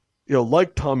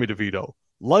 like Tommy DeVito,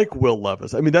 like Will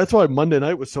Levis. I mean, that's why Monday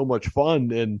night was so much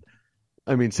fun. And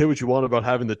I mean, say what you want about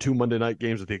having the 2 Monday night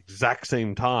games at the exact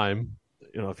same time.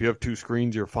 If you have 2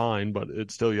 screens, you're fine, but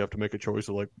it's still, you have to make a choice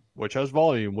of which has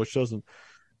volume, which doesn't.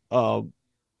 But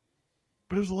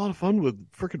it was a lot of fun with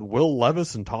freaking Will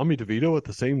Levis and Tommy DeVito at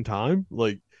the same time.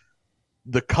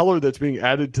 The color that's being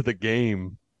added to the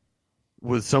game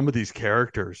with some of these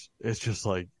characters, it's just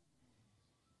I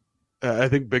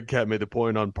think Big Cat made the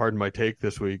point on Pardon My Take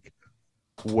this week,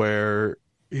 where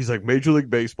he's like, Major League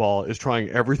Baseball is trying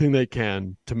everything they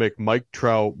can to make Mike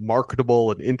Trout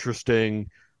marketable and interesting.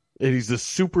 And he's this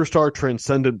superstar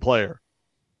transcendent player.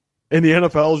 And the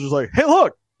NFL is just like, hey,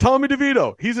 look, Tommy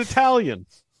DeVito, he's Italian.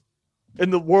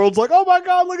 And the world's like, oh my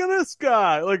God, look at this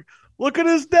guy. Like, look at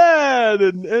his dad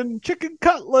and chicken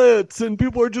cutlets. And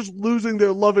people are just losing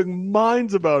their loving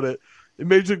minds about it. And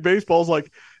Major League Baseball's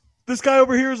like, this guy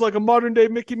over here is like a modern day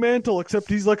Mickey Mantle, except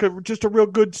he's like just a real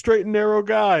good straight and narrow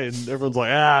guy. And everyone's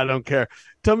like, I don't care.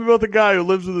 Tell me about the guy who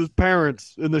lives with his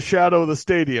parents in the shadow of the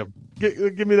stadium.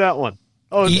 Give me that one.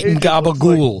 Oh, eating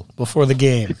gabagool before the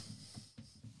game.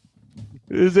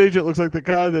 His agent looks like the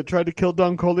guy that tried to kill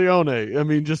Don Corleone. I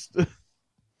mean, just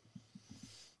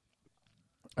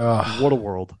what a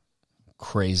world.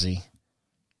 Crazy.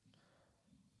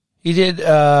 He did.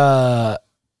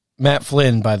 Matt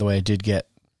Flynn, by the way, did get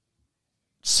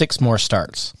 6 more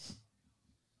starts,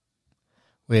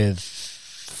 with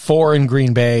 4 in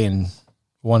Green Bay and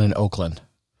 1 in Oakland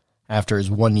after his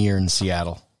 1 year in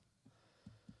Seattle.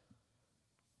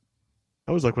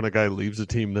 I always like when a guy leaves a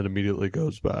team then immediately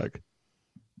goes back.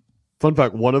 Fun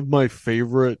fact, one of my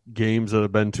favorite games that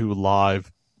I've been to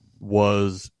live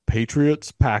was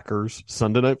Patriots-Packers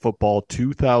Sunday Night Football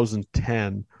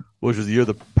 2010, which was the year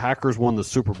the Packers won the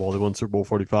Super Bowl. They won Super Bowl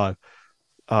 45.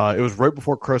 It was right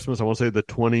before Christmas. I want to say the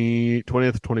 20th,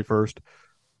 21st.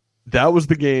 That was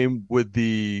the game with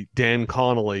the Dan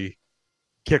Connolly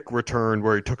kick return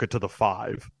where he took it to the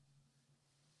 5.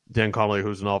 Dan Connolly,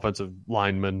 who's an offensive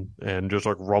lineman, and just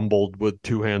like rumbled with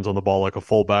 2 hands on the ball like a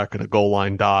fullback and a goal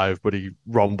line dive, but he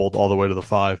rumbled all the way to the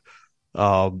 5.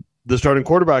 The starting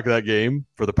quarterback of that game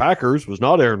for the Packers was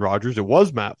not Aaron Rodgers. It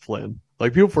was Matt Flynn.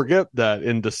 Like, people forget that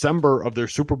in December of their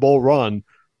Super Bowl run,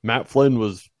 Matt Flynn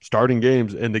was starting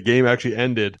games, and the game actually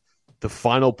ended. The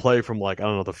final play from, like, I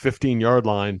don't know, the 15-yard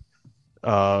line,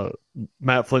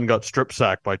 Matt Flynn got strip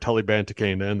sacked by Tully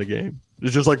Bantakane to end the game.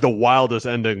 It's just like the wildest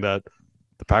ending that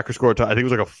the Packers scored. I think it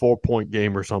was like a 4-point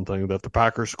game or something that the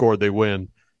Packers scored, they win,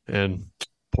 and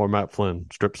poor Matt Flynn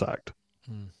strip sacked.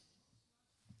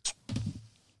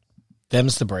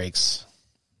 Them's the breaks.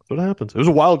 That's what happens. It was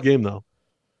a wild game, though.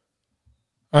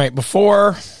 All right,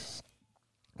 before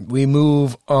we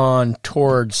move on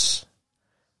towards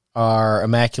our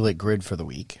immaculate grid for the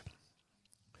week,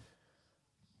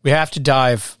 we have to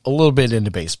dive a little bit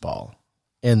into baseball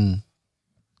and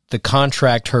the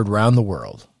contract heard around the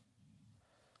world.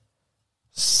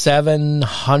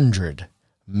 $700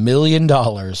 million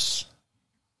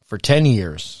for 10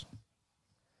 years.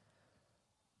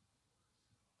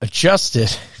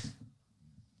 Adjusted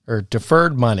or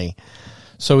deferred money.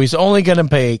 So he's only going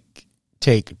to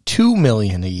take $2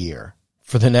 million a year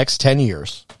for the next 10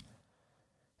 years.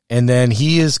 And then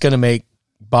he is going to make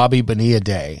Bobby Bonilla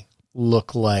Day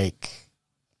look like,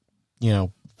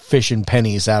 fishing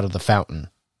pennies out of the fountain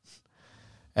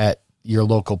at your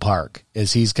local park,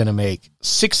 as he's going to make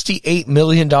 $68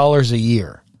 million a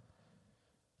year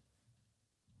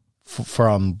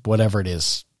from whatever it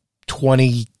is,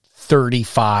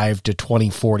 2035 to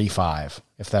 2045,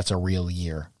 if that's a real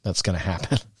year that's going to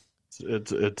happen.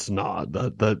 It's not.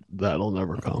 That'll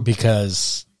never come.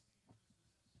 Because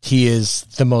he is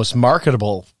the most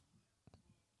marketable.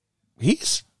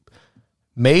 He's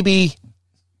maybe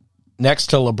next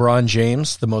to LeBron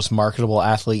James, the most marketable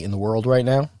athlete in the world right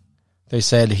now. They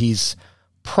said he's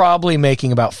probably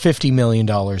making about $50 million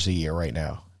a year right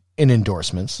now in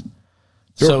endorsements.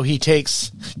 Sure. So he takes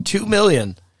 $2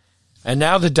 million. And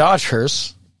now the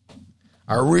Dodgers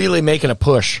are really making a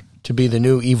push to be the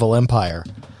new evil empire,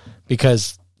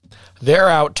 because they're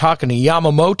out talking to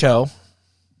Yamamoto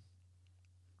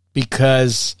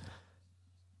because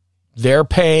they're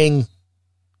paying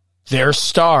their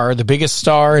star, the biggest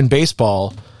star in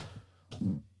baseball,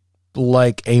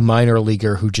 like a minor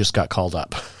leaguer who just got called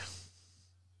up.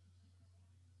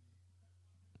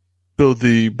 So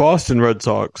the Boston Red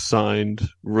Sox signed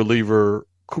reliever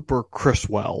Cooper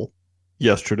Criswell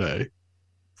yesterday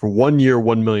for 1 year,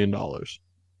 $1 million.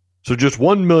 So just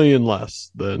 $1 million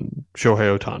less than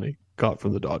Shohei Ohtani got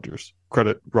from the Dodgers.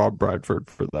 Credit Rob Bradford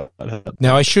for that.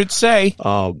 Now, I should say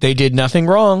they did nothing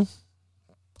wrong.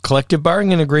 Collective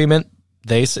bargaining agreement.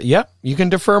 They say, yep, you can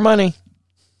defer money.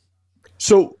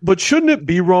 So, but shouldn't it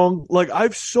be wrong? Like,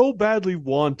 I've so badly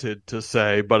wanted to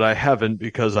say, but I haven't,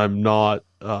 because I'm not,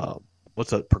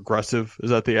 what's that, progressive? Is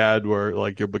that the ad where,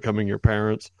 like, you're becoming your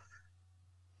parents?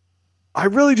 I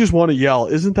really just want to yell,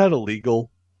 isn't that illegal?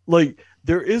 Like,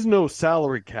 there is no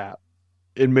salary cap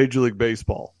in Major League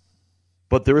Baseball,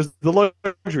 but there is the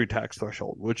luxury tax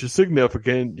threshold, which is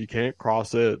significant. You can't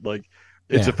cross it. Like,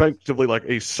 it's effectively like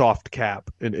a soft cap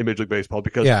in Major League Baseball,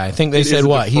 because I think they said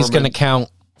what? He's going to count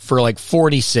for like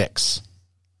 46,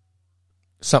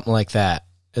 something like that.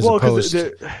 As opposed,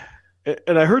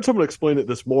 and I heard someone explain it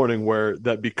this morning, where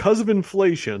that because of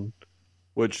inflation,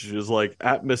 which is like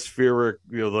atmospheric,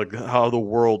 like how the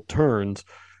world turns,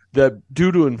 that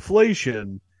due to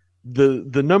inflation,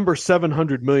 the number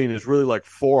 700 million is really like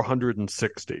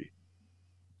 460.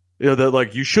 That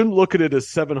like you shouldn't look at it as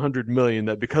 700 million,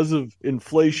 that because of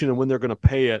inflation and when they're going to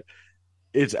pay it,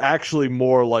 it's actually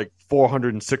more like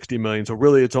 460 million. So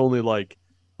really it's only like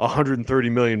 130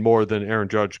 million more than Aaron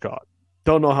Judge got.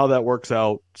 Don't know how that works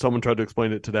out. Someone tried to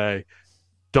explain it today.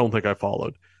 Don't think I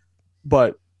followed.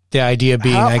 But the idea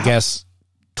being, I guess,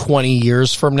 20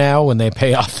 years from now when they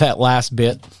pay off that last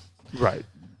bit. Right.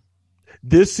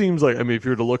 This seems like, if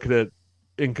you were to look at it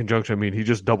in conjunction, he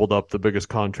just doubled up the biggest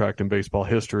contract in baseball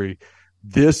history.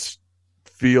 This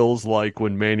feels like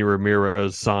when Manny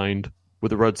Ramirez signed with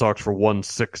the Red Sox for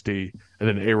 160 and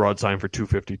then A-Rod signed for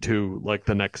 252 like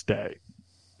the next day.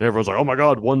 And everyone's like, oh my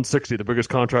God, 160, the biggest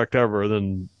contract ever. And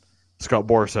then Scott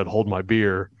Boras said, hold my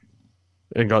beer,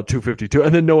 and got 252.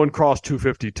 And then no one crossed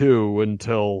 252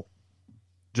 until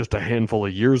just a handful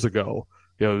of years ago.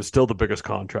 It was still the biggest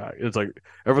contract. It's like,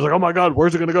 everyone's like, oh my God,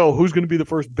 where's it going to go? Who's going to be the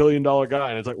first $1 billion guy?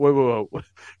 And it's like, wait.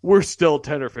 We're still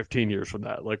 10 or 15 years from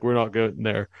that. Like, we're not getting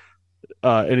there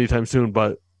anytime soon.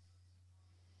 But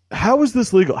how is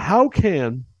this legal? How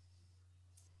can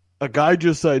a guy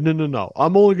just say, no,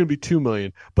 I'm only going to be $2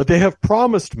 million, but they have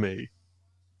promised me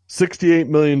 $68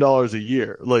 million a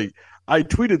year. Like, I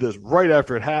tweeted this right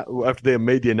after after they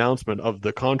made the announcement of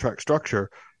the contract structure.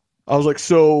 I was like,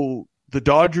 so the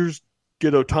Dodgers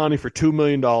get Ohtani for $2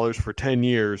 million for 10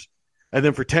 years, and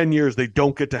then for 10 years they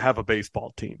don't get to have a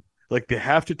baseball team. Like, they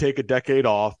have to take a decade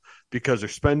off because their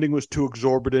spending was too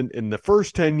exorbitant in the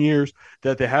first 10 years,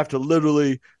 that they have to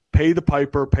literally pay the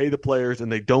piper, pay the players,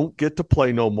 and they don't get to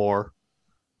play no more.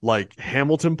 Like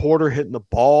Hamilton Porter hitting the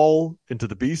ball into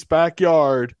the Beast's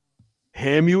backyard.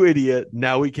 Ham, you idiot.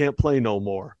 Now he can't play no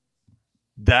more.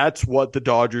 That's what the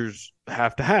Dodgers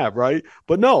have to have, right?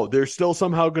 But no, they're still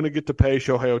somehow going to get to pay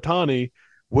Shohei Ohtani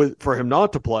for him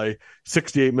not to play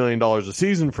 $68 million a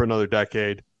season for another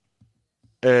decade.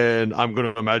 And I'm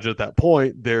going to imagine at that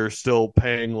point, they're still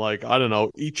paying, like, I don't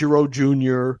know, Ichiro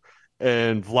Jr.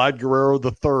 and Vlad Guerrero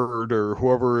III or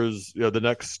whoever is the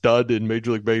next stud in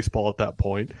Major League Baseball at that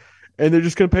point. And they're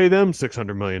just going to pay them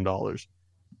 $600 million.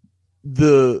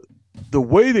 The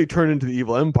way they turn into the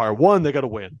evil empire, one, they got to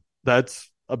win. That's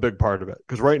a big part of it.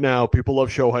 Because right now, people love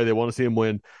Shohei. They want to see him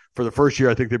win. For the first year,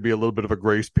 I think there'd be a little bit of a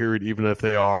grace period, even if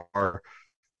they are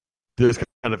this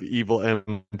kind of evil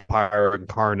empire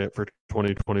incarnate for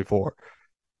 2024.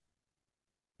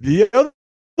 The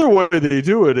other way they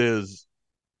do it is,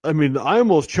 I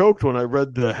almost choked when I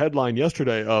read the headline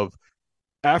yesterday of,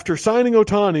 after signing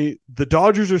Ohtani, the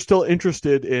Dodgers are still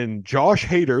interested in Josh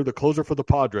Hader, the closer for the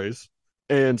Padres,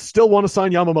 and still want to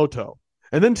sign Yamamoto.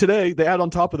 And then today, they add on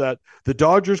top of that, the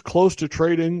Dodgers close to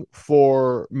trading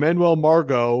for Manuel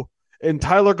Margot and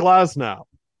Tyler Glasnow.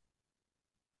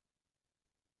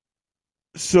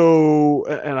 So,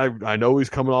 and I know he's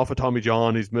coming off of Tommy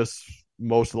John. He's missed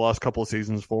most of the last couple of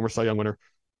seasons, former Cy Young winner.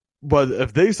 But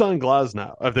if they sign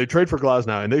Glasnow, if they trade for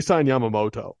Glasnow and they sign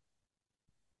Yamamoto,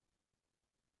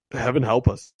 heaven help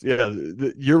us. Yeah,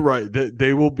 you're right.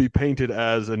 They will be painted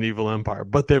as an evil empire,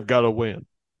 but they've got to win.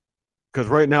 Because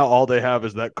right now, all they have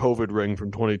is that COVID ring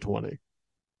from 2020.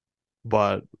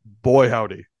 But boy,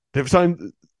 howdy. They've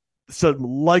signed some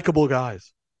likable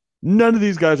guys. None of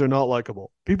these guys are not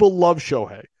likable. People love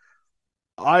Shohei.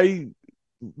 I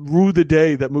rue the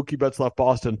day that Mookie Betts left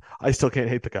Boston. I still can't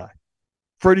hate the guy.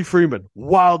 Freddie Freeman,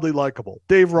 wildly likable.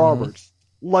 Dave Roberts,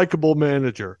 likable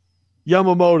manager.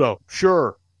 Yamamoto,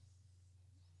 sure.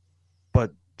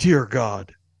 But dear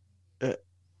God,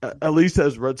 at least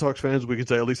as Red Sox fans, we can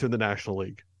say at least in the National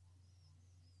League.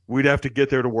 We'd have to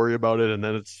get there to worry about it, and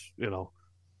then it's,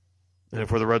 and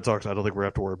for the Red Sox, I don't think we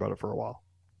have to worry about it for a while.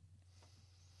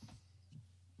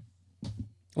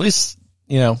 At least,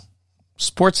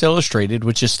 Sports Illustrated,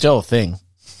 which is still a thing,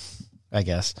 I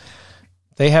guess.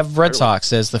 They have Red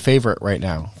Sox as the favorite right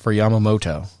now for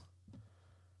Yamamoto.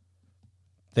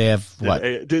 They have what?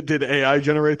 Did AI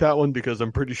generate that one? Because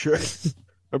I'm pretty sure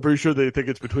they think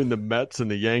it's between the Mets and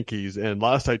the Yankees. And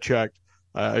last I checked,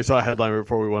 I saw a headline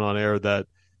before we went on air that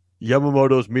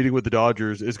Yamamoto's meeting with the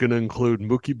Dodgers is going to include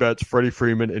Mookie Betts, Freddie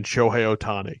Freeman, and Shohei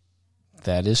Ohtani.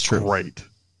 That is true. Great.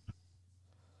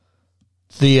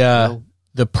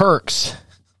 The perks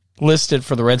listed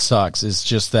for the Red Sox is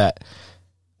just that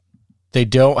they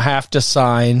don't have to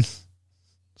sign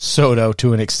Soto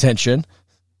to an extension.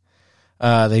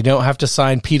 They don't have to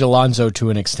sign Pete Alonso to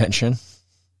an extension.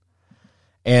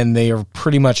 and they are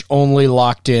pretty much only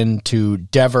locked into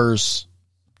Devers,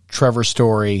 Trevor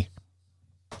Story,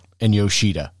 and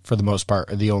Yoshida for the most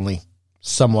part are the only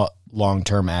somewhat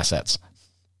long-term assets.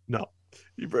 No.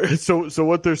 So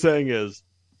what they're saying is,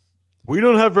 we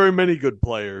don't have very many good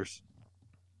players,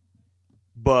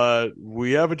 but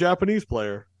we have a Japanese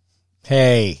player.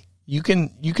 Hey, you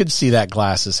can see that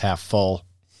glass is half full.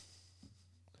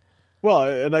 Well,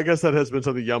 and I guess that has been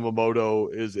something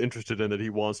Yamamoto is interested in, that he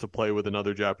wants to play with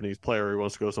another Japanese player. He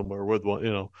wants to go somewhere with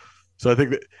one, So I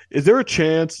think is there a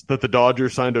chance that the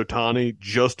Dodgers signed Ohtani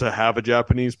just to have a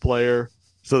Japanese player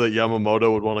so that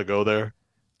Yamamoto would want to go there?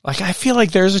 Like, I feel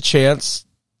like there's a chance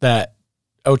that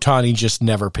Ohtani just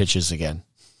never pitches again.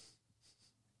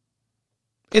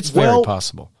 It's very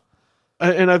possible.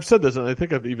 And I've said this, and I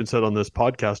think I've even said on this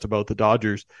podcast about the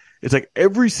Dodgers, it's like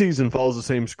every season follows the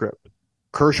same script.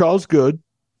 Kershaw's good.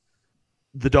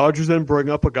 The Dodgers then bring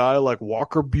up a guy like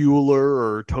Walker Buehler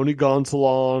or Tony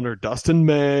Gonsolin or Dustin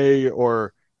May,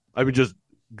 or just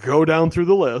go down through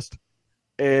the list,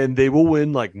 and they will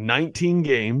win like 19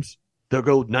 games. They'll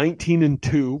go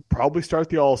 19-2, probably start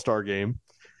the All-Star game.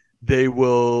 They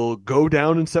will go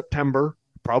down in September,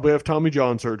 probably have Tommy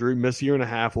John surgery, miss a year and a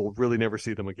half. We'll really never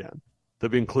see them again. They'll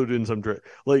be included in some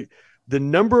like the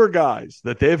number of guys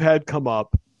that they've had come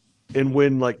up and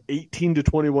win like 18 to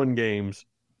 21 games,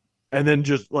 and then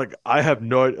just like I have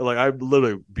no, like I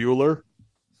literally Bueller,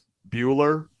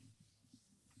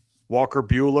 Walker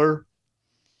Buehler,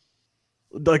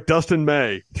 like Dustin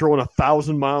May throwing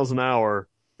 1,000 miles an hour,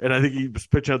 and I think he was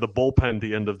pitching at the bullpen at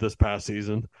the end of this past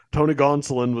season. Tony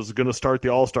Gonsolin was going to start the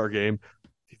All-Star game,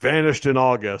 he vanished in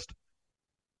August.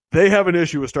 They have an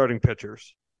issue with starting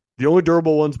pitchers. The only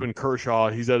durable one's been Kershaw.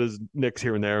 He's at his nicks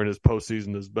here and there, and his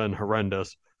postseason has been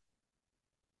horrendous.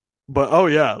 But,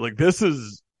 like this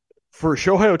is, for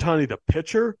Shohei Ohtani, the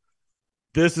pitcher,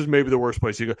 this is maybe the worst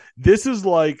place you go. This is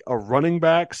like a running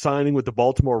back signing with the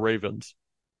Baltimore Ravens,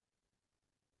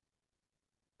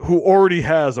 who already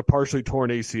has a partially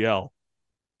torn ACL.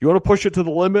 You want to push it to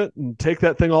the limit and take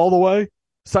that thing all the way?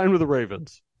 Sign with the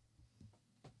Ravens.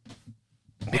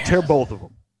 We'll tear both of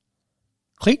them.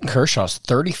 Clayton Kershaw's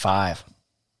 35.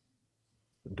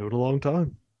 Been doing it a long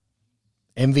time.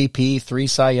 MVP, 3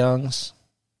 Cy Youngs,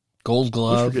 Gold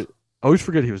Glove. I always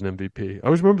forget he was an MVP. I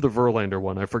always remember the Verlander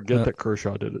one. I forget that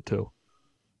Kershaw did it too.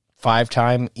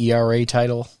 5-time ERA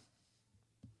title.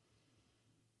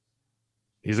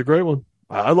 He's a great one.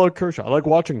 I like Kershaw. I like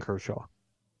watching Kershaw.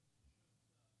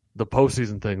 The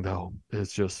postseason thing, though,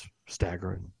 is just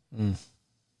staggering.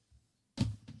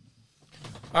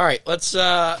 All right, let's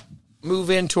move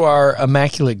into our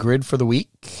immaculate grid for the week.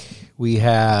 We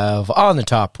have on the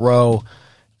top row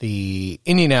the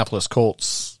Indianapolis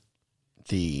Colts,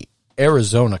 the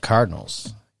Arizona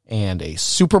Cardinals, and a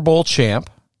Super Bowl champ.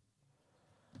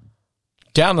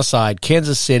 Down the side,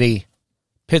 Kansas City,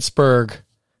 Pittsburgh,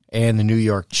 and the New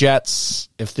York Jets.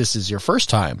 If this is your first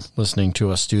time listening to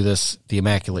us do this, the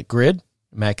Immaculate Grid,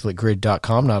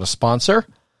 ImmaculateGrid.com, not a sponsor.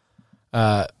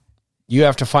 You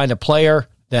have to find a player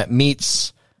that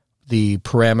meets the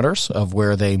parameters of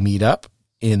where they meet up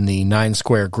in the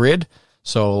 9-square grid.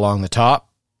 So along the top,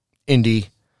 Indy.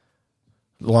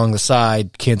 Along the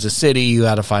side, Kansas City, you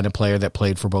got to find a player that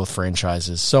played for both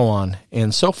franchises, so on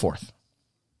and so forth.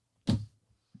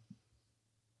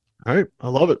 All right, I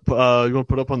love it. You want to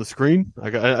put up on the screen?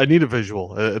 I need a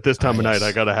visual. At this time of night,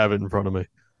 I got to have it in front of me.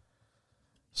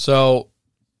 So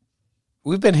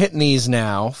we've been hitting these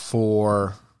now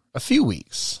for a few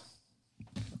weeks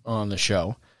on the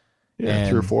show. Yeah,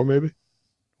 3 or 4 maybe.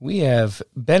 We have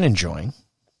been enjoying.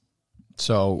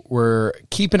 So we're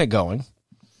keeping it going.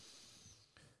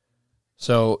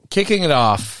 So kicking it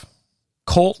off,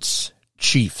 Colts,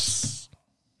 Chiefs.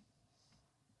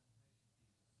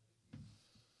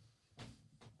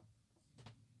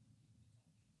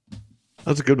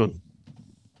 That's a good one.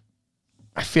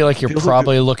 I feel like you're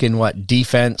probably looking,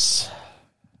 defense?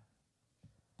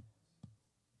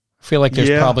 I feel like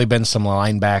there's probably been some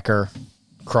linebacker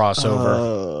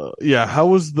crossover. How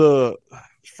was the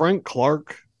Frank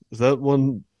Clark? Is that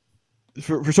one?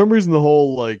 For some reason, the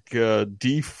whole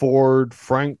D Ford,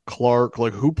 Frank Clark,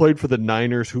 who played for the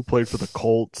Niners, who played for the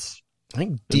Colts? I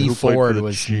think D Ford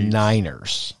was Chiefs.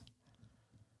 Niners.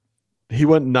 He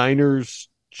went Niners,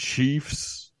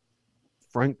 Chiefs.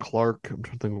 Frank Clark. I'm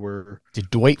trying to think where. Did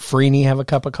Dwight Freeney have a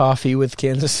cup of coffee with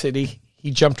Kansas City?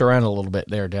 He jumped around a little bit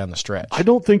there down the stretch. I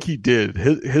don't think he did.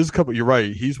 His couple. You're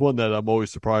right. He's one that I'm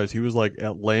always surprised. He was like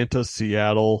Atlanta,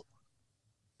 Seattle,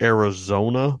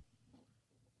 Arizona.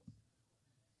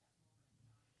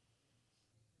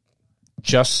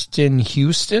 Justin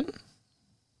Houston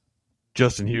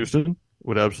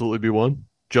would absolutely be one.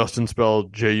 Justin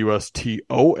spelled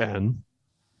Juston.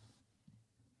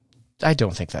 I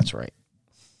don't think that's right.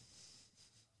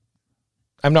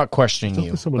 I'm not questioning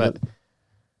you, but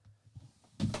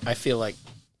I feel like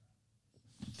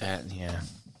that, yeah.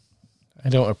 I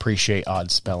don't appreciate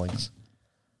odd spellings.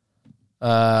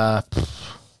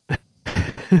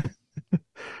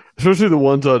 Especially the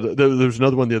ones on, there was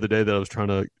another one the other day that I was trying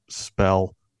to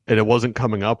spell and it wasn't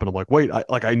coming up. And I'm like, wait,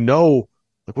 I know,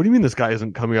 like, what do you mean this guy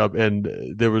isn't coming up?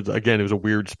 And there was, again, it was a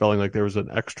weird spelling. Like there was an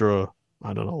extra,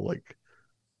 I don't know, like,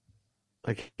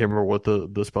 I can't remember what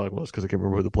the spelling was because I can't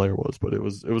remember who the player was, but it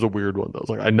was a weird one. I was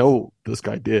like, I know this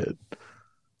guy did.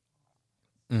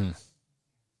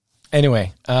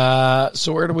 Anyway,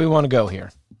 so where do we want to go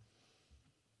here?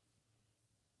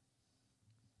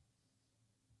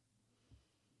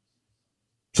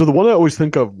 So the one I always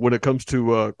think of when it comes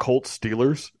to Colts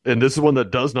Steelers, and this is one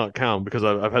that does not count because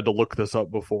I've had to look this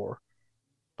up before.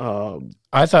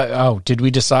 I thought, did we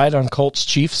decide on Colts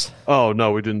Chiefs? Oh,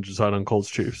 no, we didn't decide on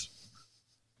Colts Chiefs.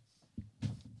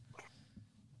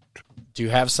 Do you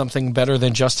have something better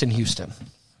than Justin Houston?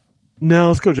 No,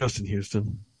 let's go Justin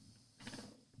Houston.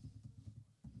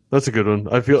 That's a good one.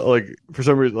 I feel like for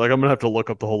some reason, like I'm gonna have to look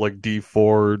up the whole like D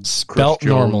Ford spelt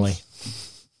normally.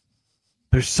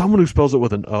 There's someone who spells it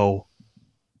with an O.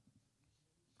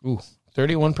 Ooh,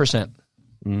 31%.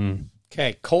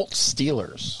 Okay, Colts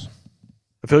Steelers.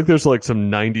 I feel like there's like some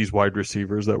 '90s wide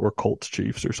receivers that were Colts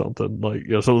Chiefs or something. Like, you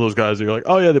know, some of those guys you're like,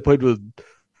 oh yeah, they played with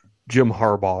Jim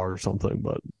Harbaugh or something,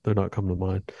 but they're not coming to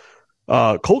mind.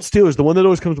 Colts Steelers, the one that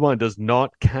always comes to mind does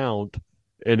not count,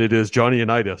 and it is Johnny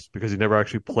Unitas because he never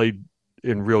actually played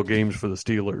in real games for the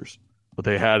Steelers. But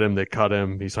they had him, they cut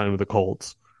him, he signed with the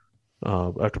Colts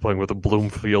after playing with the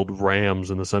Bloomfield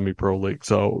Rams in the semi-pro league.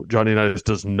 So Johnny Unitas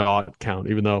does not count,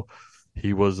 even though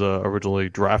he was originally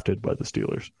drafted by the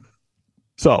Steelers.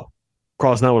 So,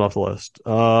 crossing that one off the list.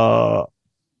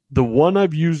 The one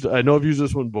I've used, I know I've used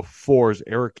this one before, is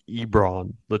Eric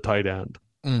Ebron, the tight end.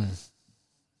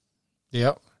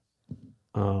 Yep.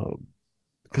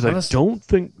 Because I don't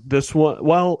think this one,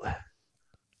 well...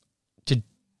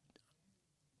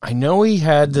 I know he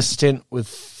had the stint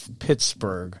with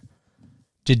Pittsburgh.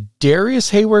 Did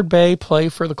Darius Hayward-Bay play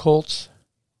for the Colts?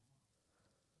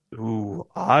 Ooh,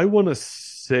 I want to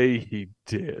say he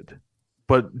did.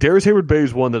 But Darius Hayward-Bay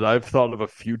is one that I've thought of a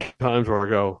few times where I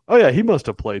go, oh yeah, he must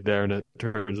have played there, and it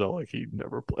turns out like he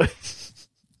never played. It's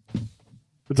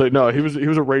like, no, he was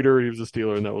a Raider, he was a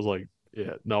Steeler, and that was like,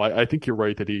 yeah, no, I think you're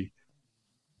right that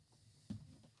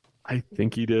I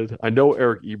think he did. I know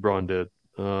Eric Ebron did.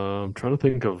 I'm trying to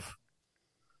think of.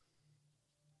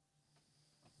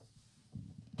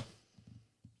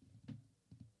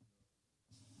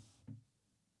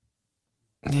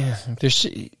 Yeah,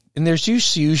 there's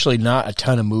usually not a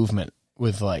ton of movement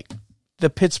with like the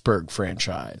Pittsburgh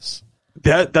franchise.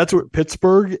 That's what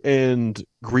Pittsburgh and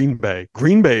Green Bay.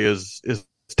 Green Bay is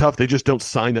tough. They just don't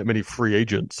sign that many free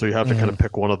agents, so you have to kind of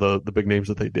pick one of the big names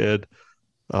that they did.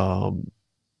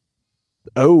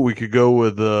 We could go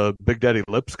with Big Daddy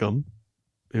Lipscomb.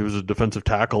 He was a defensive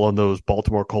tackle on those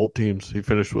Baltimore Colt teams. He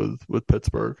finished with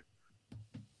Pittsburgh.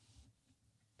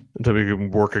 Until we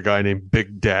can work a guy named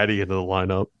Big Daddy into the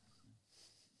lineup.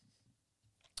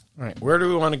 All right, where do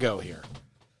we want to go here?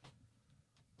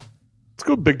 Let's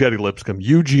go Big Daddy Lipscomb.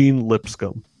 Eugene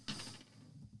Lipscomb.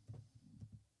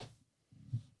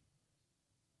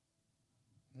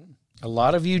 A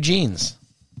lot of Eugenes.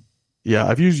 Yeah,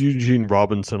 I've used Eugene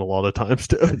Robinson a lot of times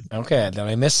too. Okay, then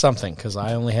I missed something because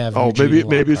I only have. Eugene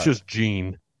maybe it's just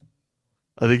Gene.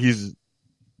 I think he's.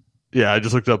 Yeah, I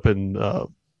just looked up in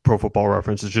Pro Football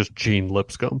Reference. It's just Gene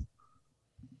Lipscomb.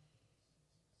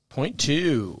 Point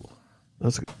 2.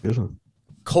 That's a good one.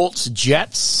 Colts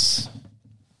Jets.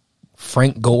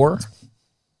 Frank Gore.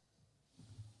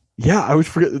 Yeah, I always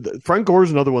forget. Frank Gore's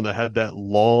another one that had that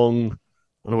long. I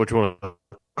don't know what you want to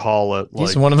call it.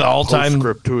 He's one of the all-time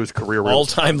script to his career,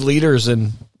 all-time leaders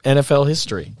in NFL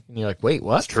history. And you're like, wait,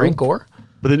 what? Frank Gore?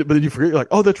 But then you forget. You're like,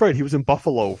 oh, that's right. He was in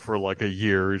Buffalo for like a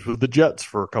year. He was with the Jets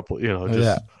for a couple.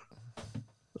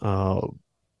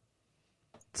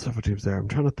 Several teams there. I'm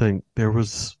trying to think. There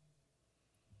was.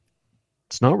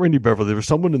 It's not Randy Beverly. There was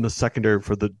someone in the secondary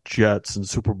for the Jets in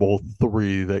Super Bowl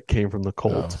III that came from the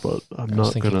Colts, but I'm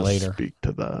not going to speak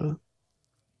to that.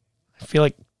 I feel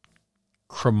like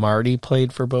Cromartie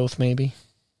played for both, maybe.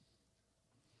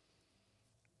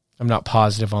 I'm not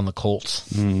positive on the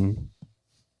Colts.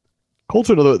 Colts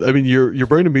are another. I mean, your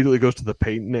brain immediately goes to the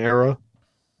Peyton era.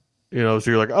 You know,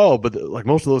 so you're like, oh, but like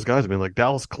most of those guys, I mean, like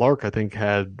Dallas Clark, I think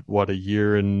had a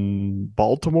year in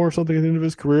Baltimore or something at the end of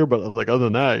his career. But like other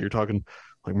than that, you're talking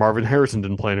like Marvin Harrison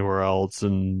didn't play anywhere else,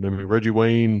 and I mean Reggie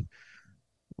Wayne.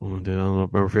 I don't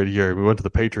remember if he had a year. We went to the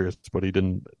Patriots, but he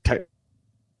didn't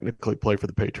technically play for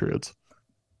the Patriots.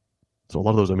 So a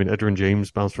lot of those, I mean, Edgerrin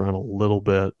James bounced around a little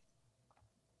bit.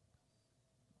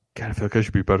 God, I feel like I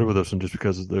should be better with this one just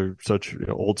because they're such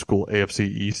old school AFC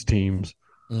East teams.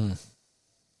 Mm.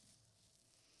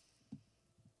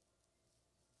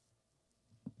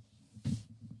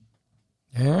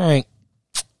 All right.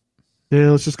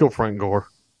 Yeah, let's just go Frank Gore.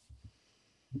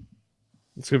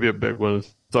 It's gonna be a big one.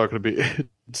 It's not gonna be.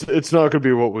 It's not gonna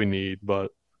be what we need,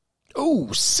 but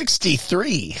Oh,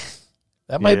 63.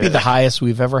 That might be the highest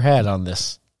we've ever had on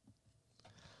this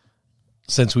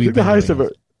since we've been the highest ever.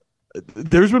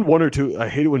 There's been one or two. I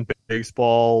hate it when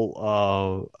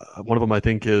baseball. One of them I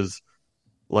think is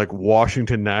like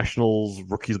Washington Nationals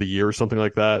Rookies of the Year or something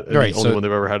like that. And right, the only one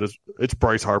they've ever had is it's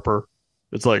Bryce Harper.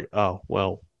 It's like, oh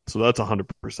well, so that's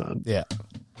 100%. Yeah.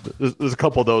 There's a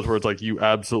couple of those where it's like you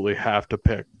absolutely have to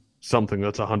pick something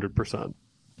that's 100%.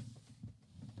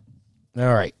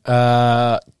 All right.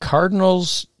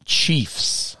 Cardinals,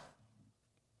 Chiefs.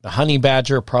 The Honey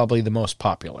Badger, probably the most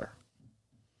popular.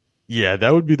 Yeah,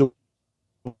 that would be the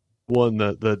one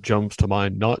that jumps to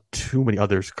mind. Not too many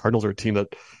others. Cardinals are a team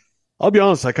that, I'll be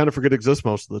honest, I kind of forget exists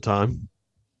most of the time.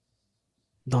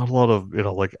 Not a lot of,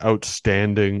 like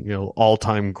outstanding,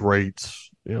 all-time greats,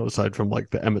 aside from like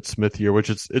the Emmitt Smith year, which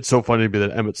it's so funny to me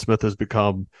that Emmitt Smith has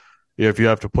become, if you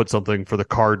have to put something for the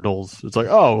Cardinals, it's like,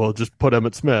 oh, well, just put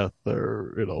Emmitt Smith,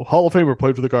 or, Hall of Famer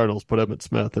played for the Cardinals, put Emmitt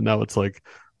Smith, and now it's like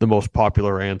the most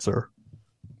popular answer.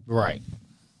 Right.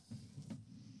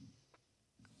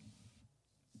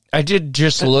 I did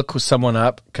just look someone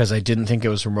up because I didn't think it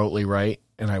was remotely right,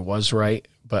 and I was right,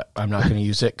 but I'm not going to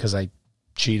use it because I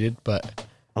cheated. But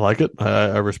I like it.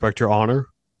 I respect your honor.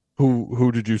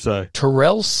 Who did you say?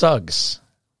 Terrell Suggs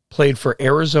played for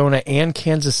Arizona and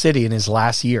Kansas City in his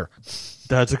last year.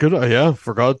 That's a good. Yeah,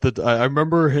 forgot that. I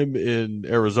remember him in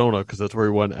Arizona because that's where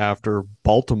he went after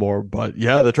Baltimore. But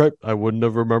yeah, that's right. I wouldn't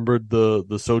have remembered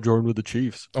the sojourn with the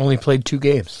Chiefs. Only played 2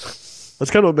 games.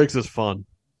 That's kind of what makes this fun.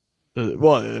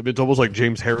 Well, I mean, it's almost like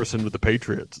James Harrison with the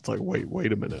Patriots. It's like,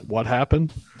 wait a minute, what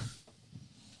happened?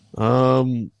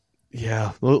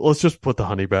 Yeah, let's just put the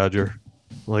Honey Badger.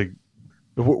 Like,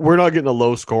 we're not getting a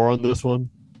low score on this one.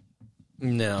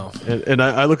 No. And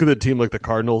I look at the team like the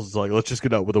Cardinals. It's like, let's just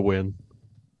get out with a win.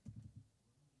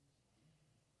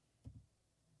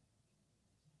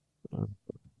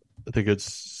 I think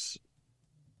it's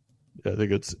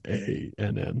A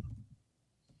and N.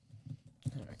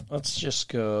 All right, let's just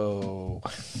go.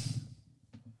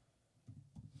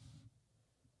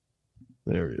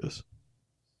 There he is.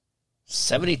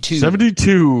 72.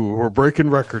 72. We're breaking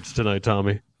records tonight,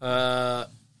 Tommy.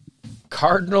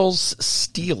 Cardinals,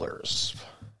 Steelers.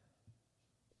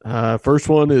 First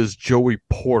one is Joey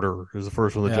Porter is the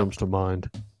first one that jumps to mind.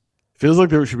 Feels like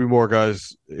there should be more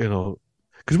guys,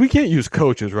 because we can't use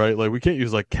coaches, right? Like we can't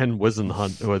use like Ken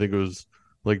Wisenhunt, who I think was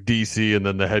like DC and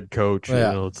then the head coach.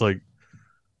 Yeah. It's like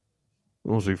it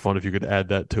must be fun if you could add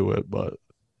that to it, but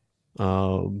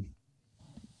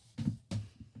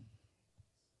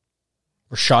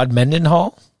Rashad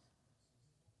Mendenhall.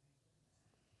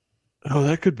 Oh,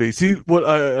 that could be. See, what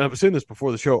I was saying this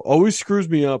before the show, always screws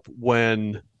me up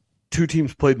when two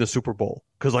teams played in the Super Bowl.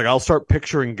 Because, like, I'll start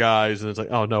picturing guys, and it's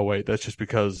like, oh, no, wait, that's just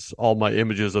because all my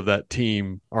images of that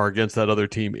team are against that other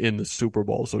team in the Super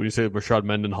Bowl. So when you say Rashad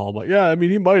Mendenhall, I'm like, yeah, I mean,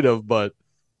 he might have, but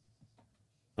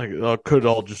like, could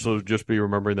all just be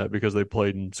remembering that because they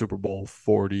played in Super Bowl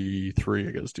 43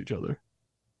 against each other.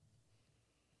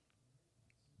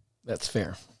 That's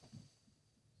fair.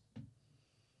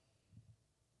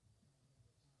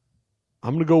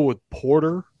 I'm going to go with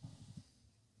Porter.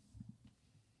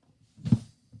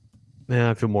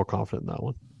 Yeah, I feel more confident in that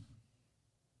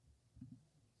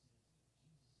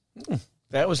one.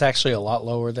 That was actually a lot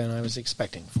lower than I was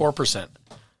expecting. 4%. I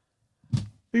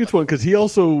think it's one because he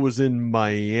also was in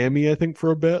Miami, I think,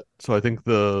 for a bit. So I think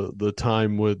the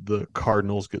time with the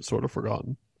Cardinals gets sort of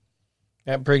forgotten.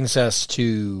 That brings us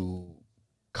to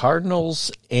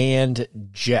Cardinals and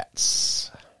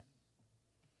Jets.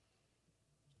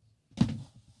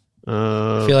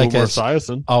 I feel like I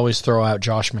always throw out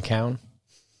Josh McCown.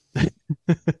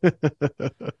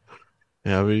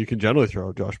 Yeah, I mean, you can generally throw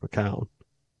out Josh McCown.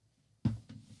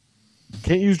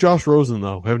 Can't use Josh Rosen,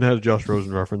 though. Haven't had a Josh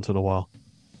Rosen reference in a while.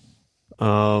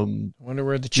 I wonder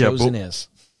where the chosen is.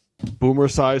 Boomer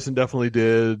Esiason definitely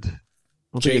did. I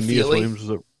don't Jay think Aeneas Feely? Williams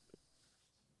was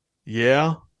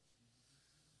Yeah.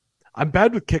 I'm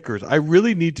bad with kickers. I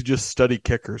really need to just study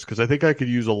kickers because I think I could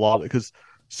use a lot because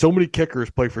so many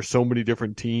kickers play for so many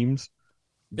different teams.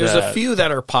 There's a few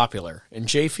that are popular, and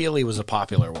Jay Feely was a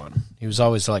popular one. He was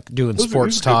always like doing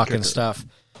sports talk and stuff.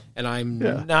 And I'm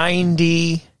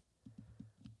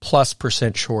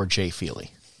 90+% sure Jay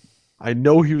Feely. I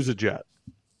know he was a Jet.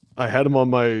 I had him on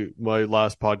my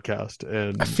last podcast,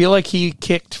 and I feel like he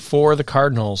kicked for the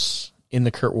Cardinals in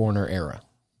the Kurt Warner era.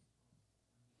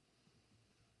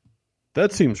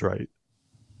 That seems right.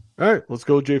 All right, let's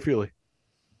go with Jay Feely.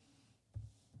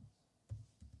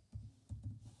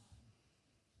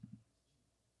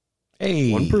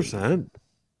 Hey, 1%.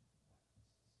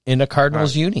 In a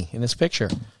Cardinals uni in this picture.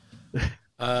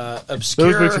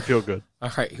 Obscure. Those makes you feel good. All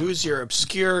right, who's your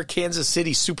obscure Kansas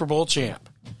City Super Bowl champ?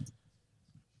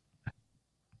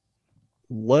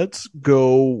 Let's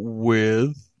go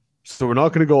with. So we're not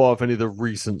going to go off any of the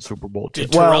recent Super Bowl teams.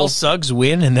 Did Terrell Suggs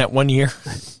win in that one year?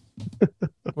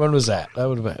 When was that? That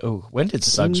would have been. Oh, when did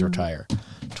Suggs retire?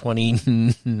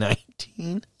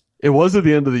 2019. It was at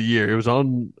the end of the year. It was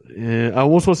on. I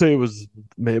almost want to say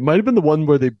it might have been the one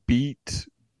where they beat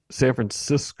San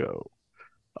Francisco.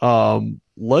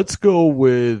 Let's go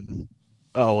with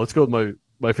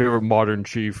my favorite modern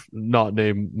chief, not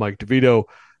named Mike DeVito,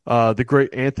 the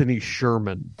great Anthony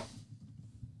Sherman.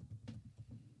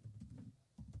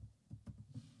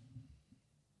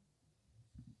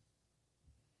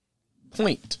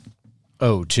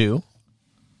 .02.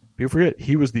 You forget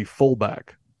he was the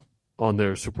fullback on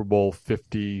their Super Bowl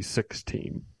 56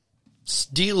 team.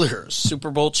 Steelers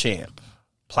Super Bowl champ,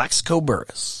 Plaxico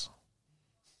Burress.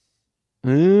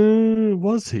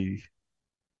 Was he?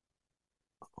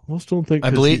 I almost don't think. I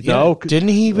believe. Didn't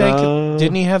he make?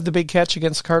 Didn't he have the big catch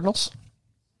against the Cardinals?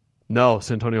 No,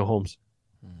 Santonio Holmes.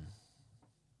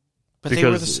 But they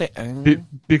were the same.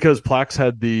 Because Plax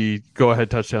had the go-ahead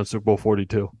touchdown Super Bowl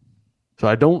 42. So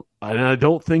I don't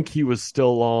think he was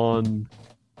still on.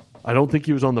 I don't think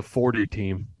he was on the 40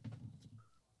 team.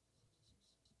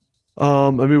 I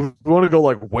mean, we want to go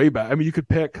like way back. I mean, you could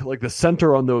pick like the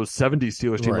center on those 70s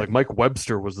Steelers teams. Right. Like Mike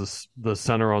Webster was the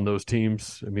center on those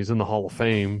teams. I mean, he's in the Hall of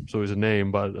Fame, so he's a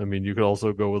name. But I mean, you could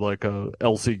also go with like a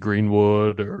L.C.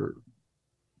 Greenwood or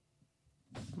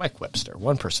Mike Webster,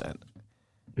 1%.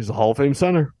 He's a Hall of Fame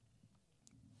center.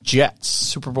 Jets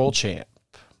Super Bowl champ,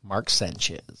 Mark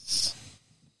Sanchez.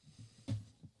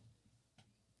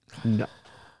 No.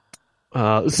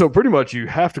 So pretty much you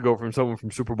have to go from someone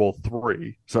from Super Bowl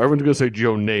III. So everyone's going to say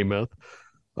Joe Namath.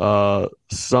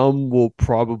 Some will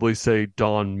probably say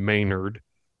Don Maynard.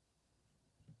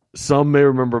 Some may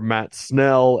remember Matt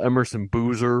Snell, Emerson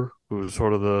Boozer, who was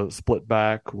sort of the split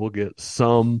back. We'll get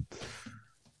some.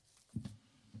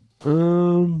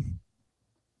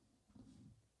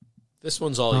 This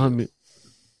one's all you. I mean,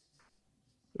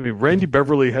 Randy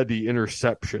Beverly had the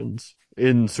interceptions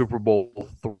in Super Bowl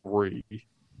III.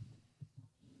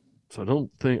 So I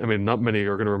don't think, I mean, not many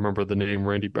are going to remember the name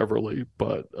Randy Beverly,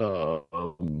 but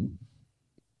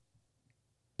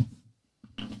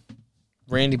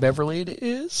Randy Beverly it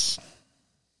is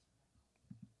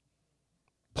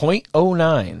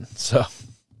 0.09. So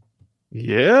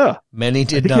yeah, many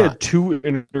did not. He had 2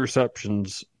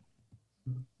 interceptions.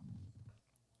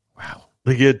 Wow.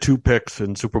 He had 2 picks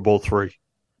in Super Bowl III.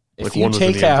 If you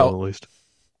take out at least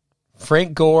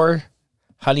Frank Gore,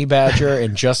 Honey Badger,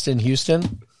 and Justin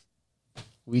Houston,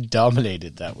 we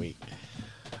dominated that week.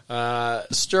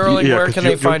 Sterling, where can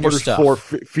they find your stuff?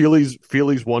 Feely's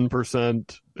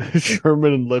 1%,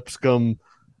 Sherman and Lipscomb.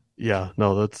 Yeah,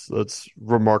 no, that's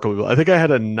remarkable. I think I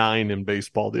had a 9 in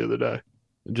baseball the other day.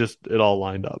 It all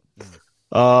lined up.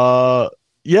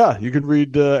 Yeah, you can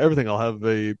read everything. I'll have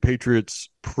a Patriots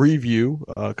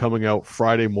preview coming out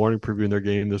Friday morning, previewing their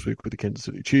game this week with the Kansas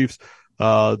City Chiefs.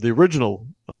 The original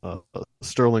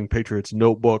Sterling Patriots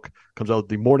notebook comes out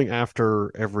the morning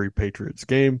after every Patriots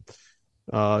game.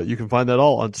 You can find that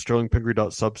all on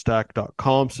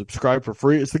sterlingpingree.substack.com. Subscribe for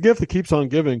free. It's the gift that keeps on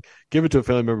giving. Give it to a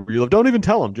family member you love. Don't even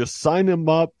tell them. Just sign them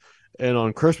up. And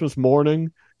on Christmas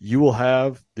morning, you will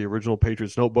have the original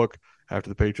Patriots notebook after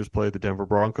the Patriots play the Denver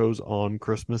Broncos on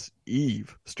Christmas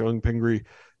Eve.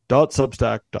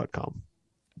 sterlingpingree.substack.com.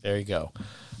 There you go.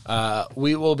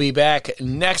 We will be back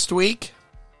next week.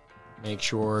 Make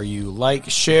sure you like,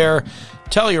 share,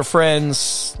 tell your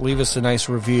friends, leave us a nice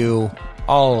review.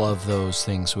 All of those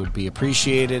things would be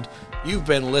appreciated. You've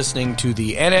been listening to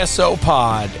the NSO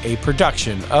Pod, a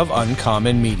production of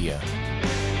Uncommon Media.